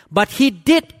 But he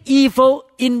did evil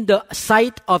in the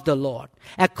sight of the Lord,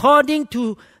 according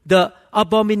to the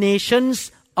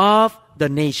abominations of the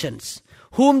nations,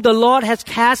 whom the Lord has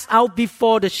cast out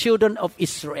before the children of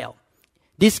Israel.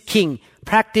 This king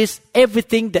practiced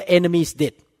everything the enemies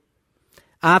did.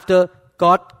 After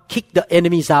God kicked the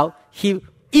enemies out, he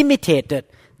imitated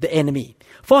the enemy.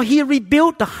 For he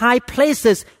rebuilt the high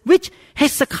places which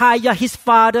Hezekiah his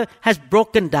father has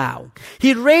broken down.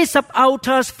 He raised up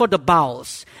altars for the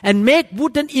Baals and made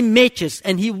wooden images,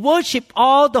 and he worshipped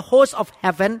all the hosts of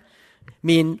heaven,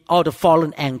 all the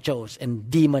fallen angels and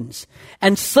demons,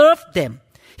 and served them.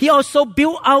 He also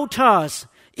built altars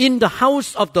in the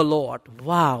house of the Lord.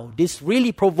 Wow, this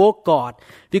really provoked God,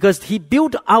 because he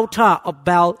built the altar of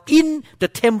Baal in the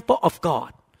temple of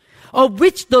God, of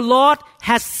which the Lord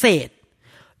has said,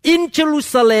 in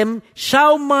Jerusalem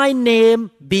shall my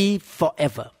name be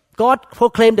forever. God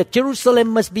proclaimed that Jerusalem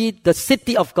must be the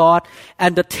city of God,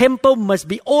 and the temple must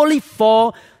be only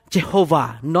for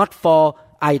Jehovah, not for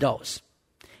idols.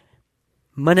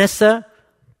 Manasseh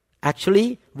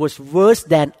actually was worse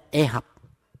than Ahab.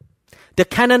 The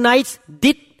Canaanites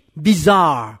did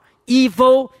bizarre,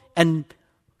 evil, and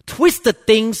twisted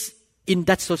things in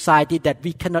that society that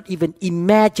we cannot even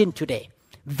imagine today.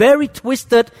 Very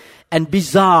twisted and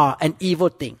bizarre and evil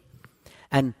thing.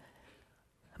 And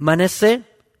Manasseh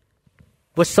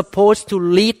was supposed to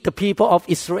lead the people of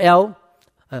Israel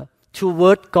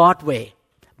toward God's way,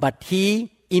 but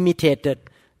he imitated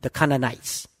the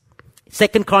Canaanites. 2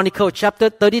 Chronicles chapter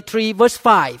 33 verse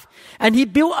 5. And he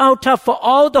built altar for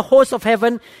all the hosts of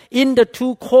heaven in the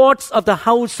two courts of the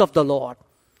house of the Lord.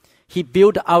 He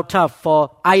built the altar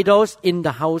for idols in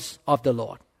the house of the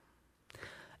Lord.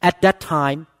 At that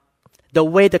time, the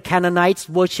way the Canaanites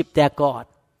worship their God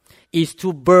is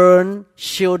to burn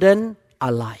children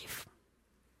alive.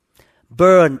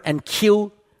 Burn and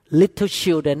kill little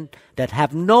children that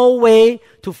have no way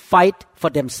to fight for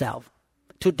themselves.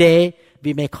 Today,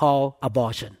 we may call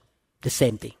abortion the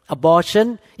same thing.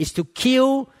 Abortion is to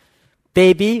kill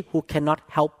baby who cannot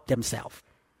help themselves.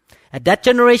 At that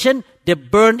generation, they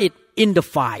burn it in the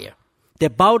fire. They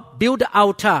build the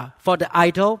altar for the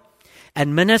idol.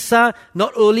 And Manasseh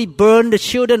not only burned the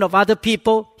children of other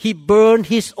people, he burned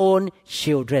his own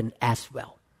children as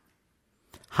well.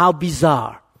 How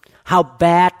bizarre, how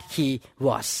bad he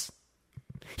was.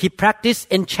 He practiced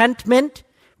enchantment,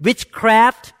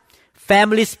 witchcraft,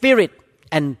 family spirit,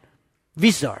 and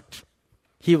wizard.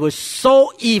 He was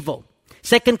so evil.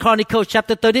 2 Chronicles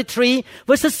chapter 33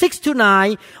 verses 6 to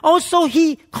 9. Also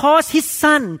he caused his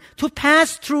son to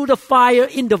pass through the fire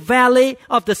in the valley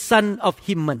of the son of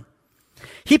Hinnom.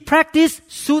 He practiced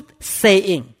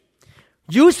soothsaying,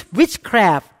 used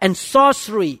witchcraft and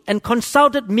sorcery, and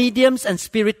consulted mediums and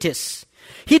spiritists.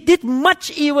 He did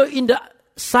much evil in the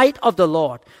sight of the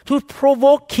Lord to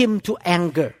provoke him to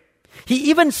anger. He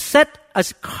even set a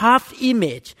carved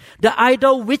image, the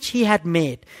idol which he had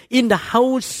made, in the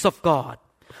house of God,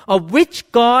 of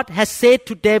which God has said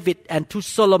to David and to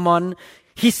Solomon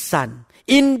his son,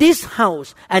 in this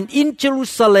house and in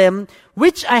Jerusalem,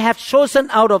 which I have chosen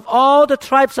out of all the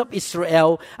tribes of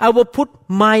Israel, I will put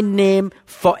my name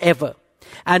forever.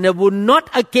 And I will not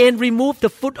again remove the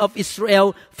foot of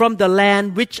Israel from the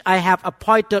land which I have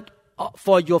appointed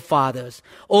for your fathers,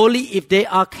 only if they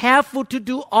are careful to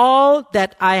do all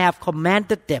that I have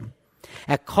commanded them,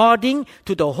 according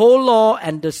to the whole law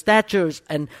and the statutes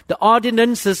and the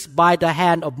ordinances by the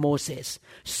hand of Moses.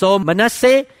 So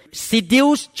Manasseh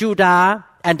seduced Judah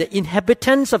and the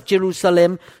inhabitants of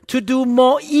Jerusalem to do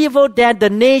more evil than the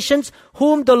nations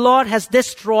whom the Lord has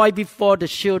destroyed before the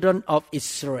children of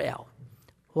Israel.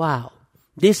 Wow,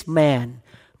 this man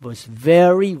was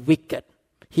very wicked.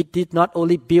 He did not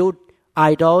only build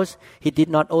idols, he did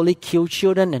not only kill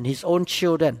children and his own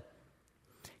children.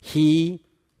 He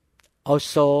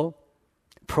also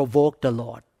provoked the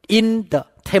Lord in the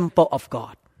temple of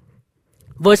God.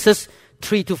 Verses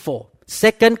 3 to 4.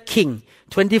 2 Kings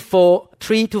 24,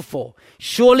 3 to 4.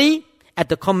 Surely at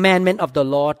the commandment of the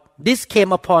Lord, this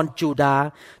came upon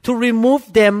Judah to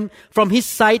remove them from his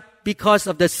sight because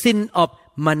of the sin of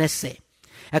Manasseh,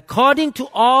 according to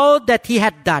all that he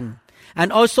had done,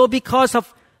 and also because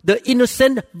of the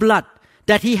innocent blood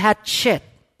that he had shed,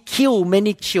 killed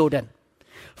many children.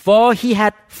 For he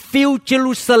had filled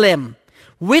Jerusalem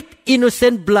with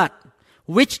innocent blood,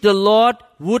 which the Lord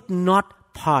would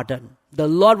not pardon. The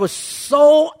Lord was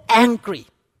so angry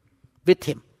with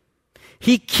him.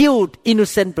 He killed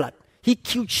innocent blood. He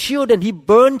killed children. He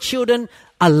burned children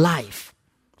alive.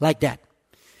 Like that.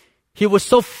 He was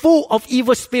so full of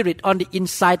evil spirit on the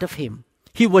inside of him.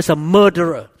 He was a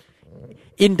murderer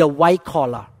in the white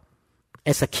collar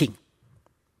as a king.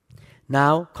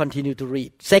 Now continue to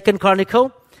read. 2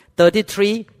 Chronicles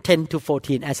 33,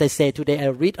 10-14. As I say today, I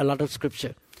read a lot of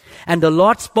scripture. And the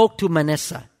Lord spoke to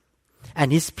Manasseh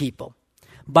and his people,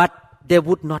 but they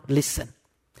would not listen.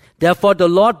 Therefore the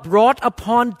Lord brought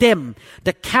upon them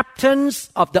the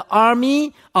captains of the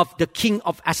army of the king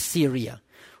of Assyria,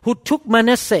 who took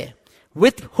Manasseh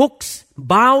with hooks,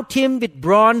 bound him with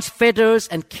bronze fetters,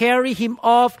 and carried him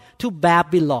off to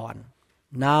Babylon.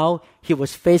 Now he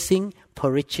was facing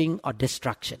perishing or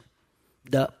destruction.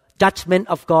 The judgment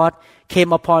of God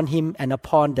came upon him and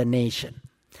upon the nation.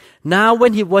 Now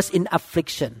when he was in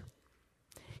affliction,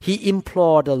 he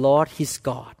implored the Lord his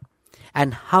God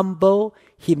and humbled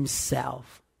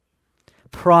himself.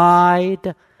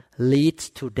 Pride leads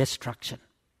to destruction.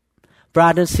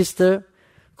 Brother and sister,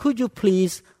 could you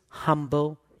please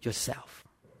humble yourself?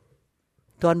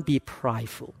 Don't be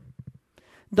prideful.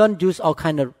 Don't use all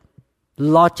kind of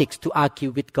logics to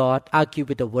argue with God, argue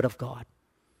with the Word of God.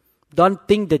 Don't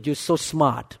think that you're so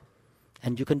smart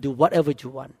and you can do whatever you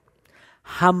want.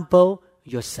 Humble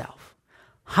yourself.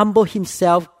 Humble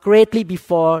himself greatly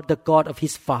before the God of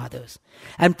his fathers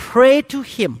and pray to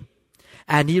him.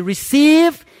 And he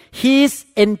received his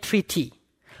entreaty,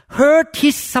 heard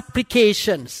his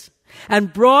supplications,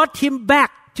 and brought him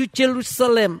back to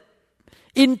Jerusalem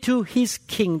into his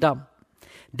kingdom.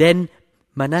 Then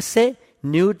Manasseh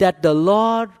knew that the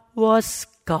Lord was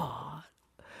God.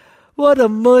 What a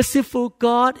merciful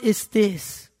God is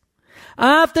this.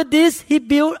 After this, he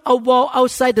built a wall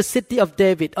outside the city of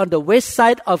David on the west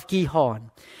side of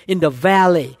Gihon, in the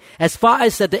valley, as far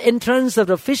as at the entrance of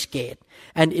the fish gate,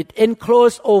 and it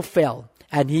enclosed Ophel,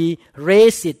 and he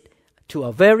raised it to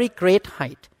a very great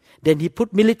height. Then he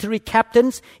put military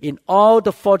captains in all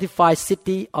the fortified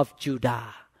city of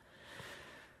Judah.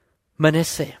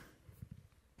 Manasseh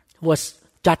was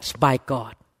judged by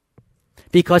God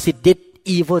because he did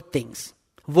evil things,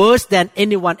 worse than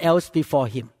anyone else before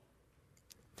him.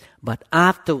 But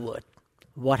afterward,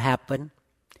 what happened?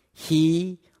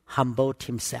 He humbled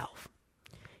himself.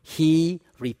 He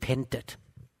repented.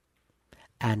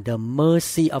 And the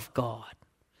mercy of God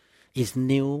is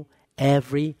new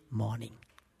every morning.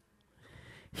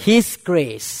 His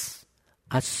grace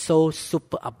are so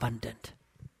superabundant.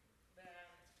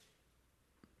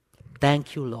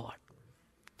 Thank you, Lord.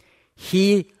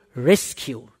 He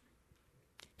rescued.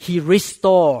 He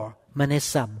restored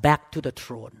Manasseh back to the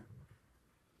throne.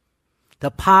 The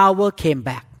power came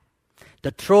back.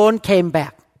 The throne came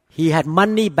back. He had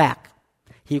money back.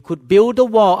 He could build a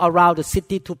wall around the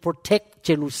city to protect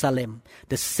Jerusalem,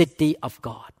 the city of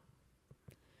God.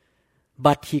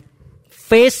 But he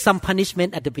faced some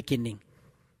punishment at the beginning.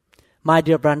 My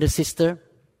dear brother and sister,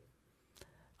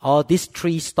 all these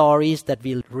three stories that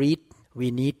we'll read,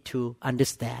 we need to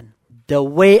understand. The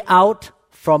way out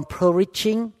from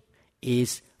perishing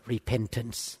is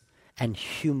repentance and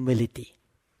humility.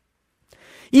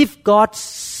 If God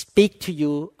speaks to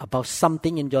you about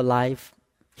something in your life,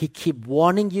 He keeps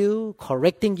warning you,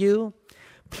 correcting you,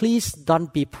 please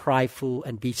don't be prideful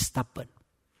and be stubborn.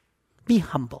 Be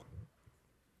humble.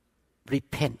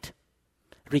 Repent.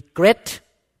 Regret.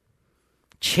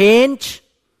 Change.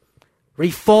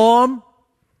 Reform.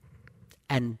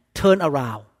 And turn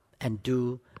around and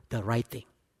do the right thing.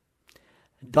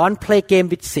 Don't play game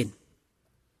with sin.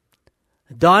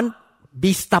 Don't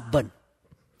be stubborn.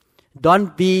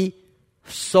 Don't be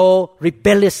so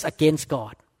rebellious against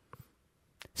God.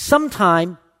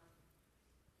 Sometimes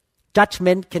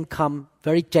judgment can come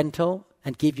very gentle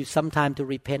and give you some time to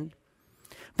repent.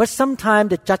 But sometimes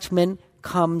the judgment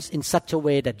comes in such a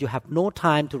way that you have no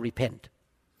time to repent.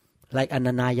 Like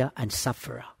Ananias and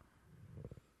Sapphira.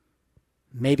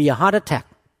 Maybe a heart attack,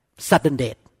 sudden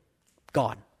death,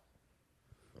 gone.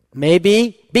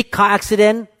 Maybe big car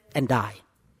accident and die.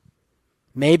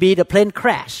 Maybe the plane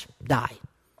crash, die.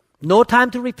 No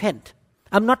time to repent.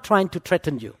 I'm not trying to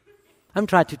threaten you. I'm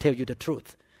trying to tell you the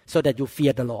truth so that you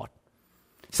fear the Lord.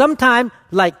 Sometimes,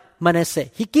 like Manasseh,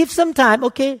 he gives some time,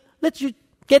 okay, let you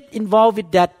get involved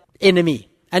with that enemy.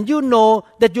 And you know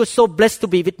that you're so blessed to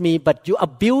be with me, but you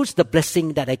abuse the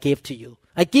blessing that I gave to you.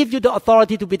 I give you the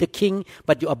authority to be the king,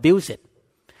 but you abuse it.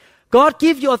 God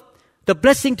gives you the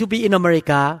blessing to be in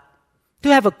America, to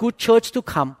have a good church to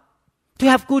come, to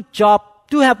have good job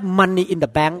to have money in the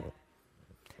bank,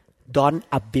 don't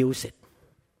abuse it.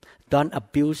 Don't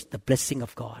abuse the blessing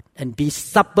of God and be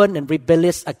stubborn and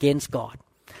rebellious against God.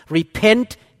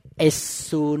 Repent as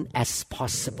soon as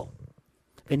possible.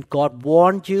 When God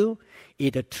warned you,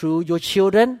 either through your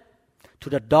children, to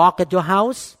the dog at your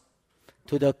house,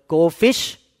 to the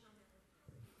goldfish,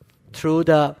 through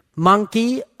the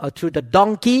monkey or through the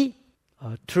donkey,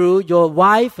 or through your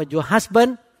wife or your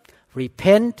husband,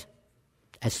 repent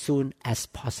as soon as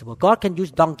possible. God can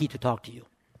use donkey to talk to you.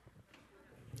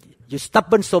 You're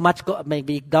stubborn so much,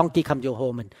 maybe donkey come to your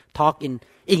home and talk in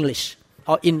English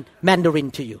or in Mandarin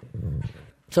to you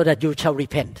so that you shall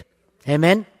repent.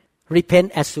 Amen?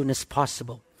 Repent as soon as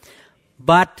possible.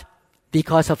 But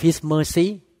because of His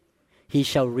mercy, He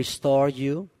shall restore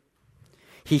you.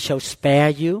 He shall spare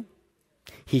you.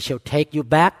 He shall take you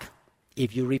back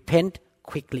if you repent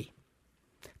quickly.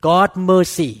 God's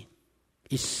mercy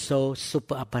is so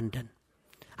super abundant.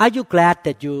 Are you glad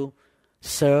that you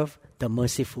serve the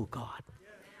merciful God?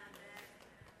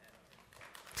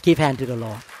 Give hand to the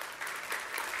Lord.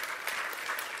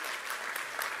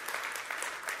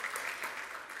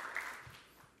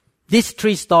 These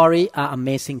three stories are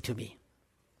amazing to me.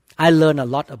 I learned a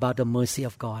lot about the mercy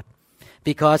of God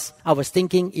because I was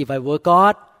thinking if I were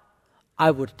God,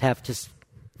 I would have just,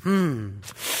 Manasseh,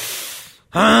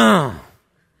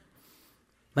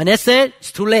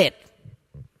 it's too late.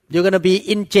 You're going to be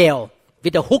in jail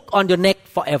with a hook on your neck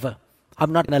forever.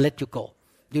 I'm not going to let you go.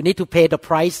 You need to pay the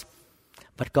price.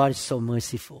 But God is so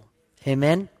merciful.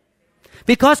 Amen?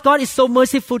 Because God is so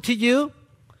merciful to you,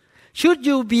 should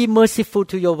you be merciful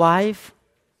to your wife?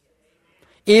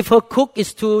 If her cook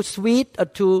is too sweet or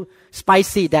too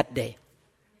spicy that day.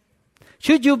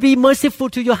 Should you be merciful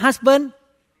to your husband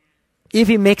if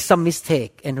he makes some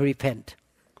mistake and repent?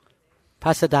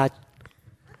 Pastor Da,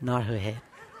 nod her head.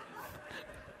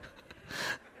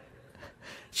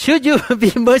 Should you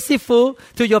be merciful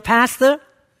to your pastor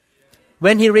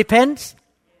when he repents?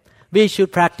 We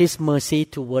should practice mercy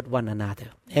toward one another.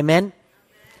 Amen?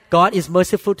 God is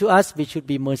merciful to us. We should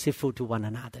be merciful to one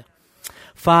another.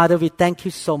 Father, we thank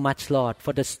you so much, Lord,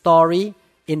 for the story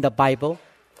in the Bible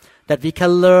that we can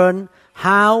learn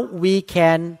how we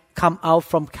can come out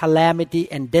from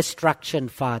calamity and destruction,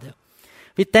 Father.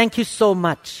 We thank you so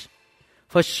much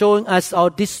for showing us all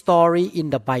this story in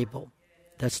the Bible.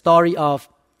 The story of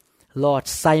Lord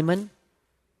Simon,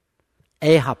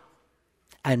 Ahab,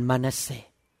 and Manasseh.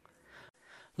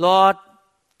 Lord,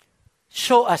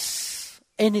 show us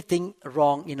anything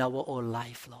wrong in our own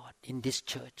life, Lord, in this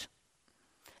church.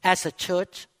 As a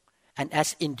church and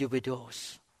as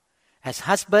individuals. As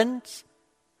husbands,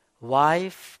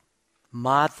 wife,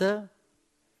 mother,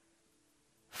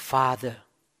 father.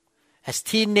 As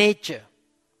teenager,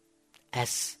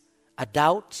 as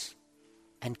adults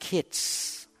and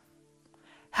kids.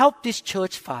 Help this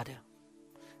church, Father,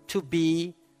 to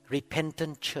be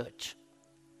repentant church.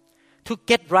 To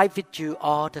get right with you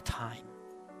all the time.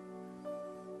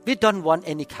 We don't want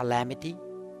any calamity.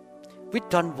 We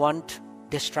don't want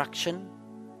destruction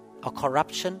or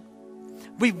corruption.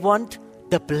 We want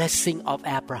the blessing of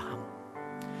Abraham.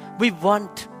 We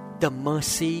want the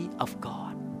mercy of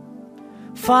God.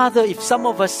 Father, if some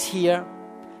of us here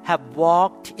have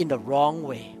walked in the wrong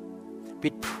way,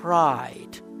 with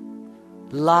pride,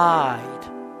 lied,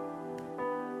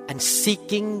 and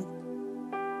seeking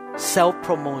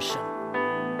self-promotion,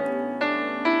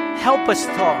 help us,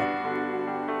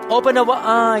 Lord. Open our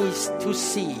eyes to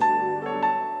see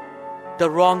the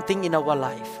wrong thing in our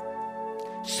life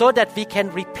so that we can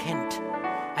repent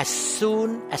as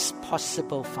soon as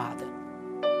possible, Father.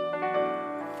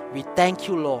 We thank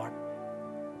you, Lord.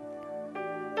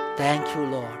 Thank you,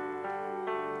 Lord.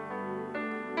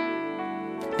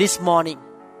 This morning,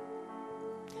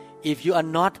 if you are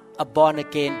not a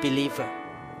born-again believer,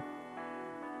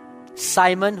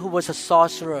 Simon, who was a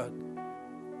sorcerer,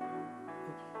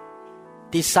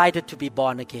 decided to be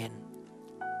born again.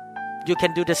 You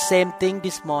can do the same thing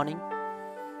this morning.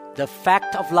 The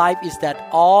fact of life is that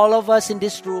all of us in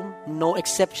this room, no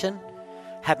exception,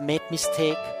 have made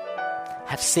mistake,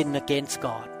 have sinned against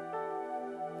God.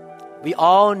 We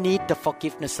all need the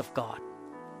forgiveness of God.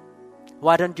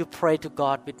 Why don't you pray to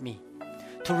God with me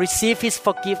to receive His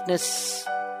forgiveness,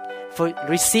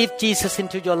 receive Jesus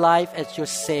into your life as your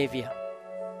Savior.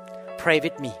 Pray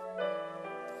with me.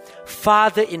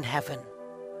 Father in heaven,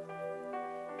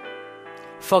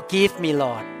 forgive me,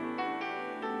 Lord.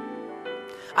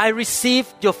 I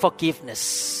receive your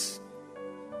forgiveness.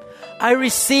 I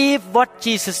receive what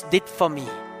Jesus did for me.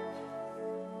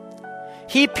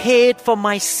 He paid for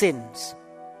my sins.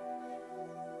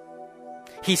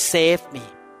 He saved me.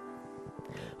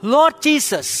 Lord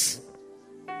Jesus,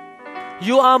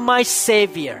 you are my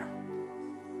Savior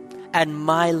and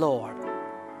my Lord.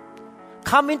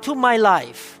 Come into my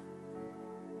life.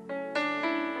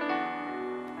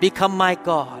 Become my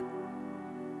God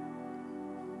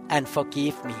and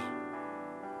forgive me.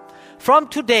 From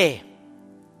today,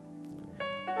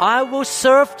 I will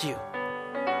serve you.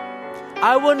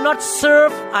 I will not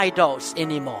serve idols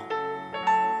anymore.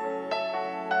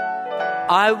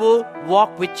 I will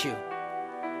walk with you.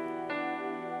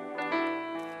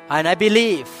 And I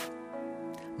believe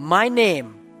my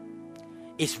name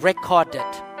is recorded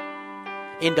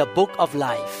in the book of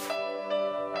life.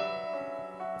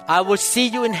 I will see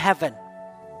you in heaven.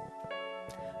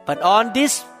 But on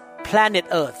this planet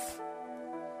Earth,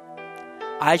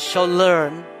 I shall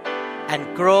learn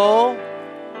and grow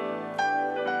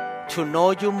to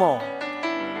know you more.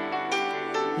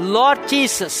 Lord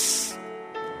Jesus,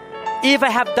 if I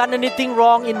have done anything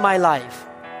wrong in my life,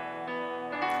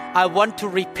 I want to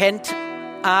repent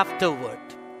afterward.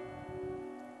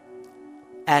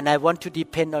 And I want to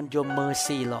depend on your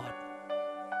mercy, Lord.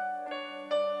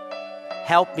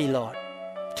 Help me, Lord,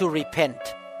 to repent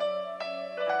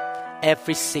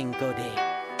every single day.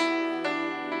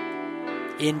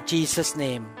 In Jesus'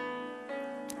 name,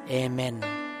 amen.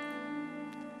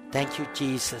 Thank you,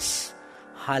 Jesus.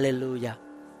 Hallelujah.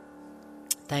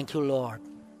 Thank you, Lord.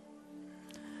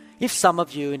 If some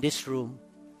of you in this room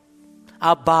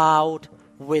are bound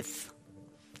with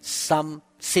some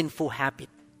sinful habit,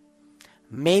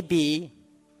 maybe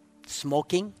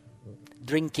smoking,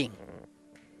 drinking,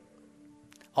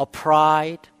 or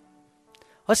pride,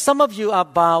 or some of you are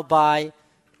bound by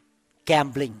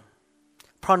gambling,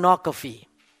 pornography.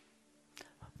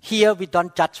 Here we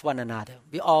don't judge one another.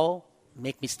 We all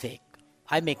make mistake.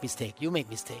 I make mistake. You make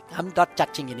mistake. I'm not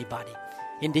judging anybody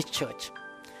in this church.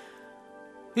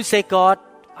 You say, God,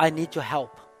 I need your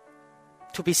help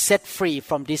to be set free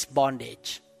from this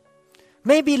bondage.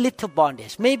 Maybe little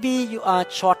bondage. Maybe you are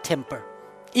short-tempered,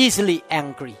 easily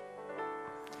angry.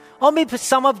 Or maybe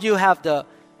some of you have the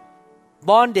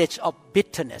bondage of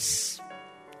bitterness.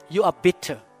 You are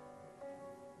bitter.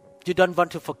 You don't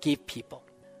want to forgive people.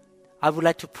 I would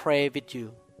like to pray with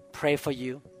you, pray for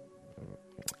you,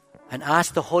 and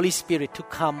ask the Holy Spirit to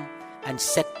come and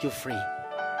set you free.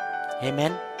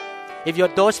 Amen. If you're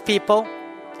those people,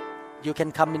 you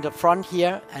can come in the front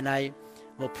here and I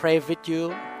will pray with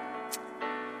you.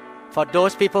 For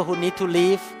those people who need to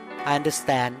leave, I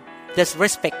understand. Just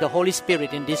respect the Holy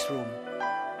Spirit in this room.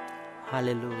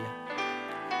 Hallelujah.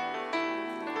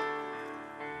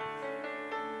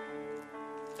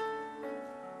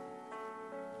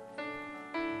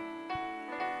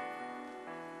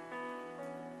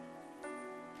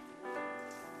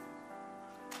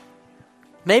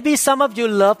 Maybe some of you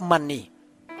love money.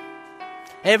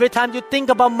 Every time you think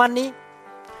about money,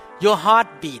 your heart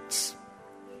beats.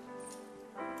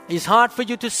 It's hard for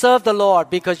you to serve the Lord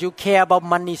because you care about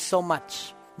money so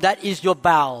much. That is your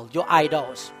Baal, your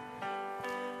idols.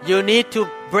 You need to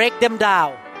break them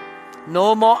down.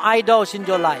 No more idols in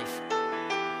your life.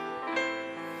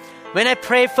 When I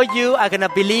pray for you, I'm going to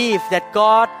believe that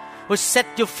God will set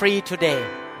you free today.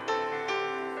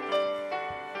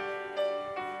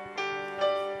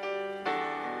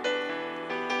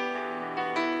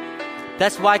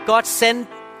 That's why God sent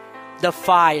the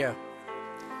fire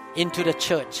into the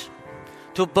church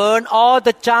to burn all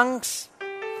the junks,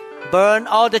 burn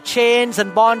all the chains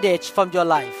and bondage from your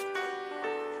life.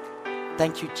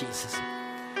 Thank you, Jesus.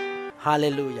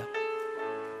 Hallelujah.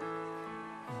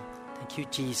 Thank you,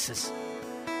 Jesus.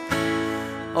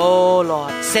 Oh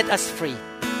Lord, set us free.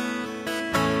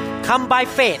 Come by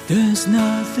faith. There's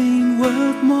nothing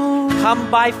worth more. Come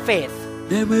by faith.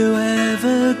 That will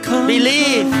ever come.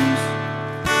 Believe. Close.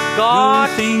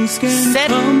 God No set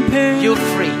compare. you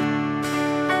free.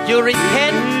 You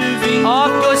repent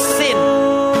of your sin.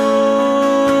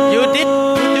 You do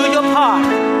your part.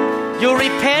 You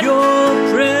repent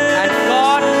and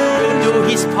God will do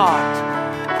His part.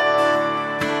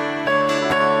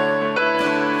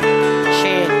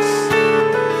 Chains,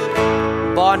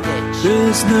 bondage.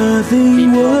 There's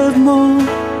nothing worth more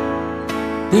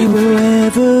that will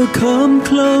ever come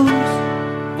close.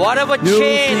 Whatever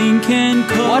chain, can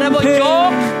whatever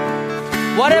yoke,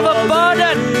 whatever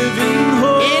burden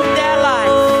in their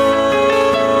life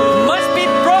must be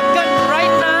broken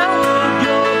right now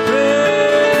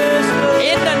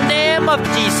in the name of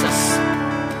Jesus.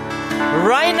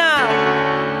 Right now,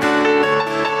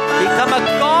 become a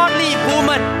godly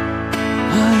woman,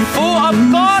 full of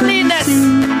godliness.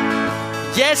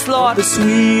 Yes, Lord. The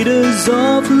sweetest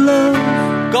of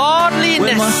love. Godliness.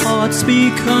 When my heart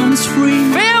becomes free.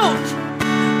 Filled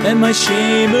and my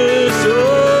shame is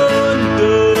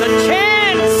undone. The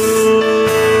chains,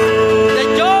 the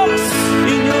yokes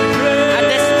In your are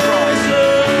destroyed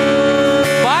presence,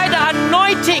 by the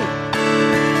anointing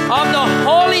of the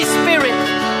Holy Spirit.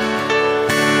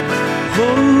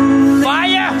 Holy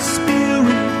Fire.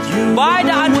 Spirit, you By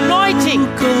the anointing,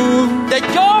 come. the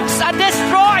yokes are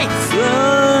destroyed.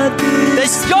 Flood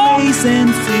this yoke place and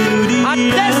fill the are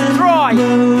destroyed.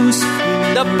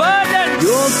 atmosphere. The burdens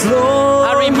Your glory,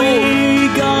 are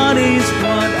removed. God, is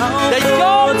what our The hearts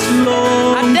yokes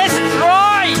long are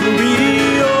destroyed. to be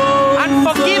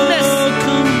Unforgiveness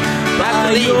overcome by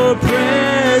leave. your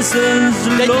presence,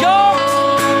 The Lord. yokes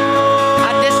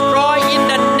are destroyed in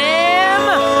the name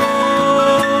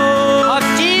of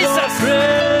Jesus.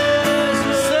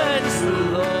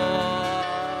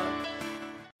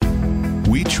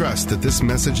 We trust that this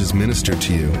message is ministered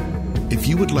to you. If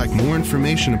you would like more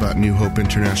information about New Hope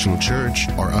International Church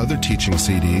or other teaching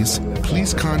CDs,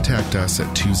 please contact us at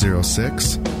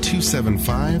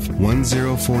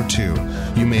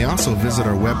 206-275-1042. You may also visit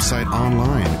our website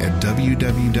online at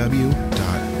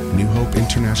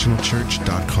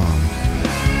www.newhopeinternationalchurch.com.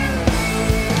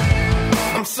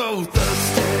 I'm so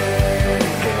thirsty.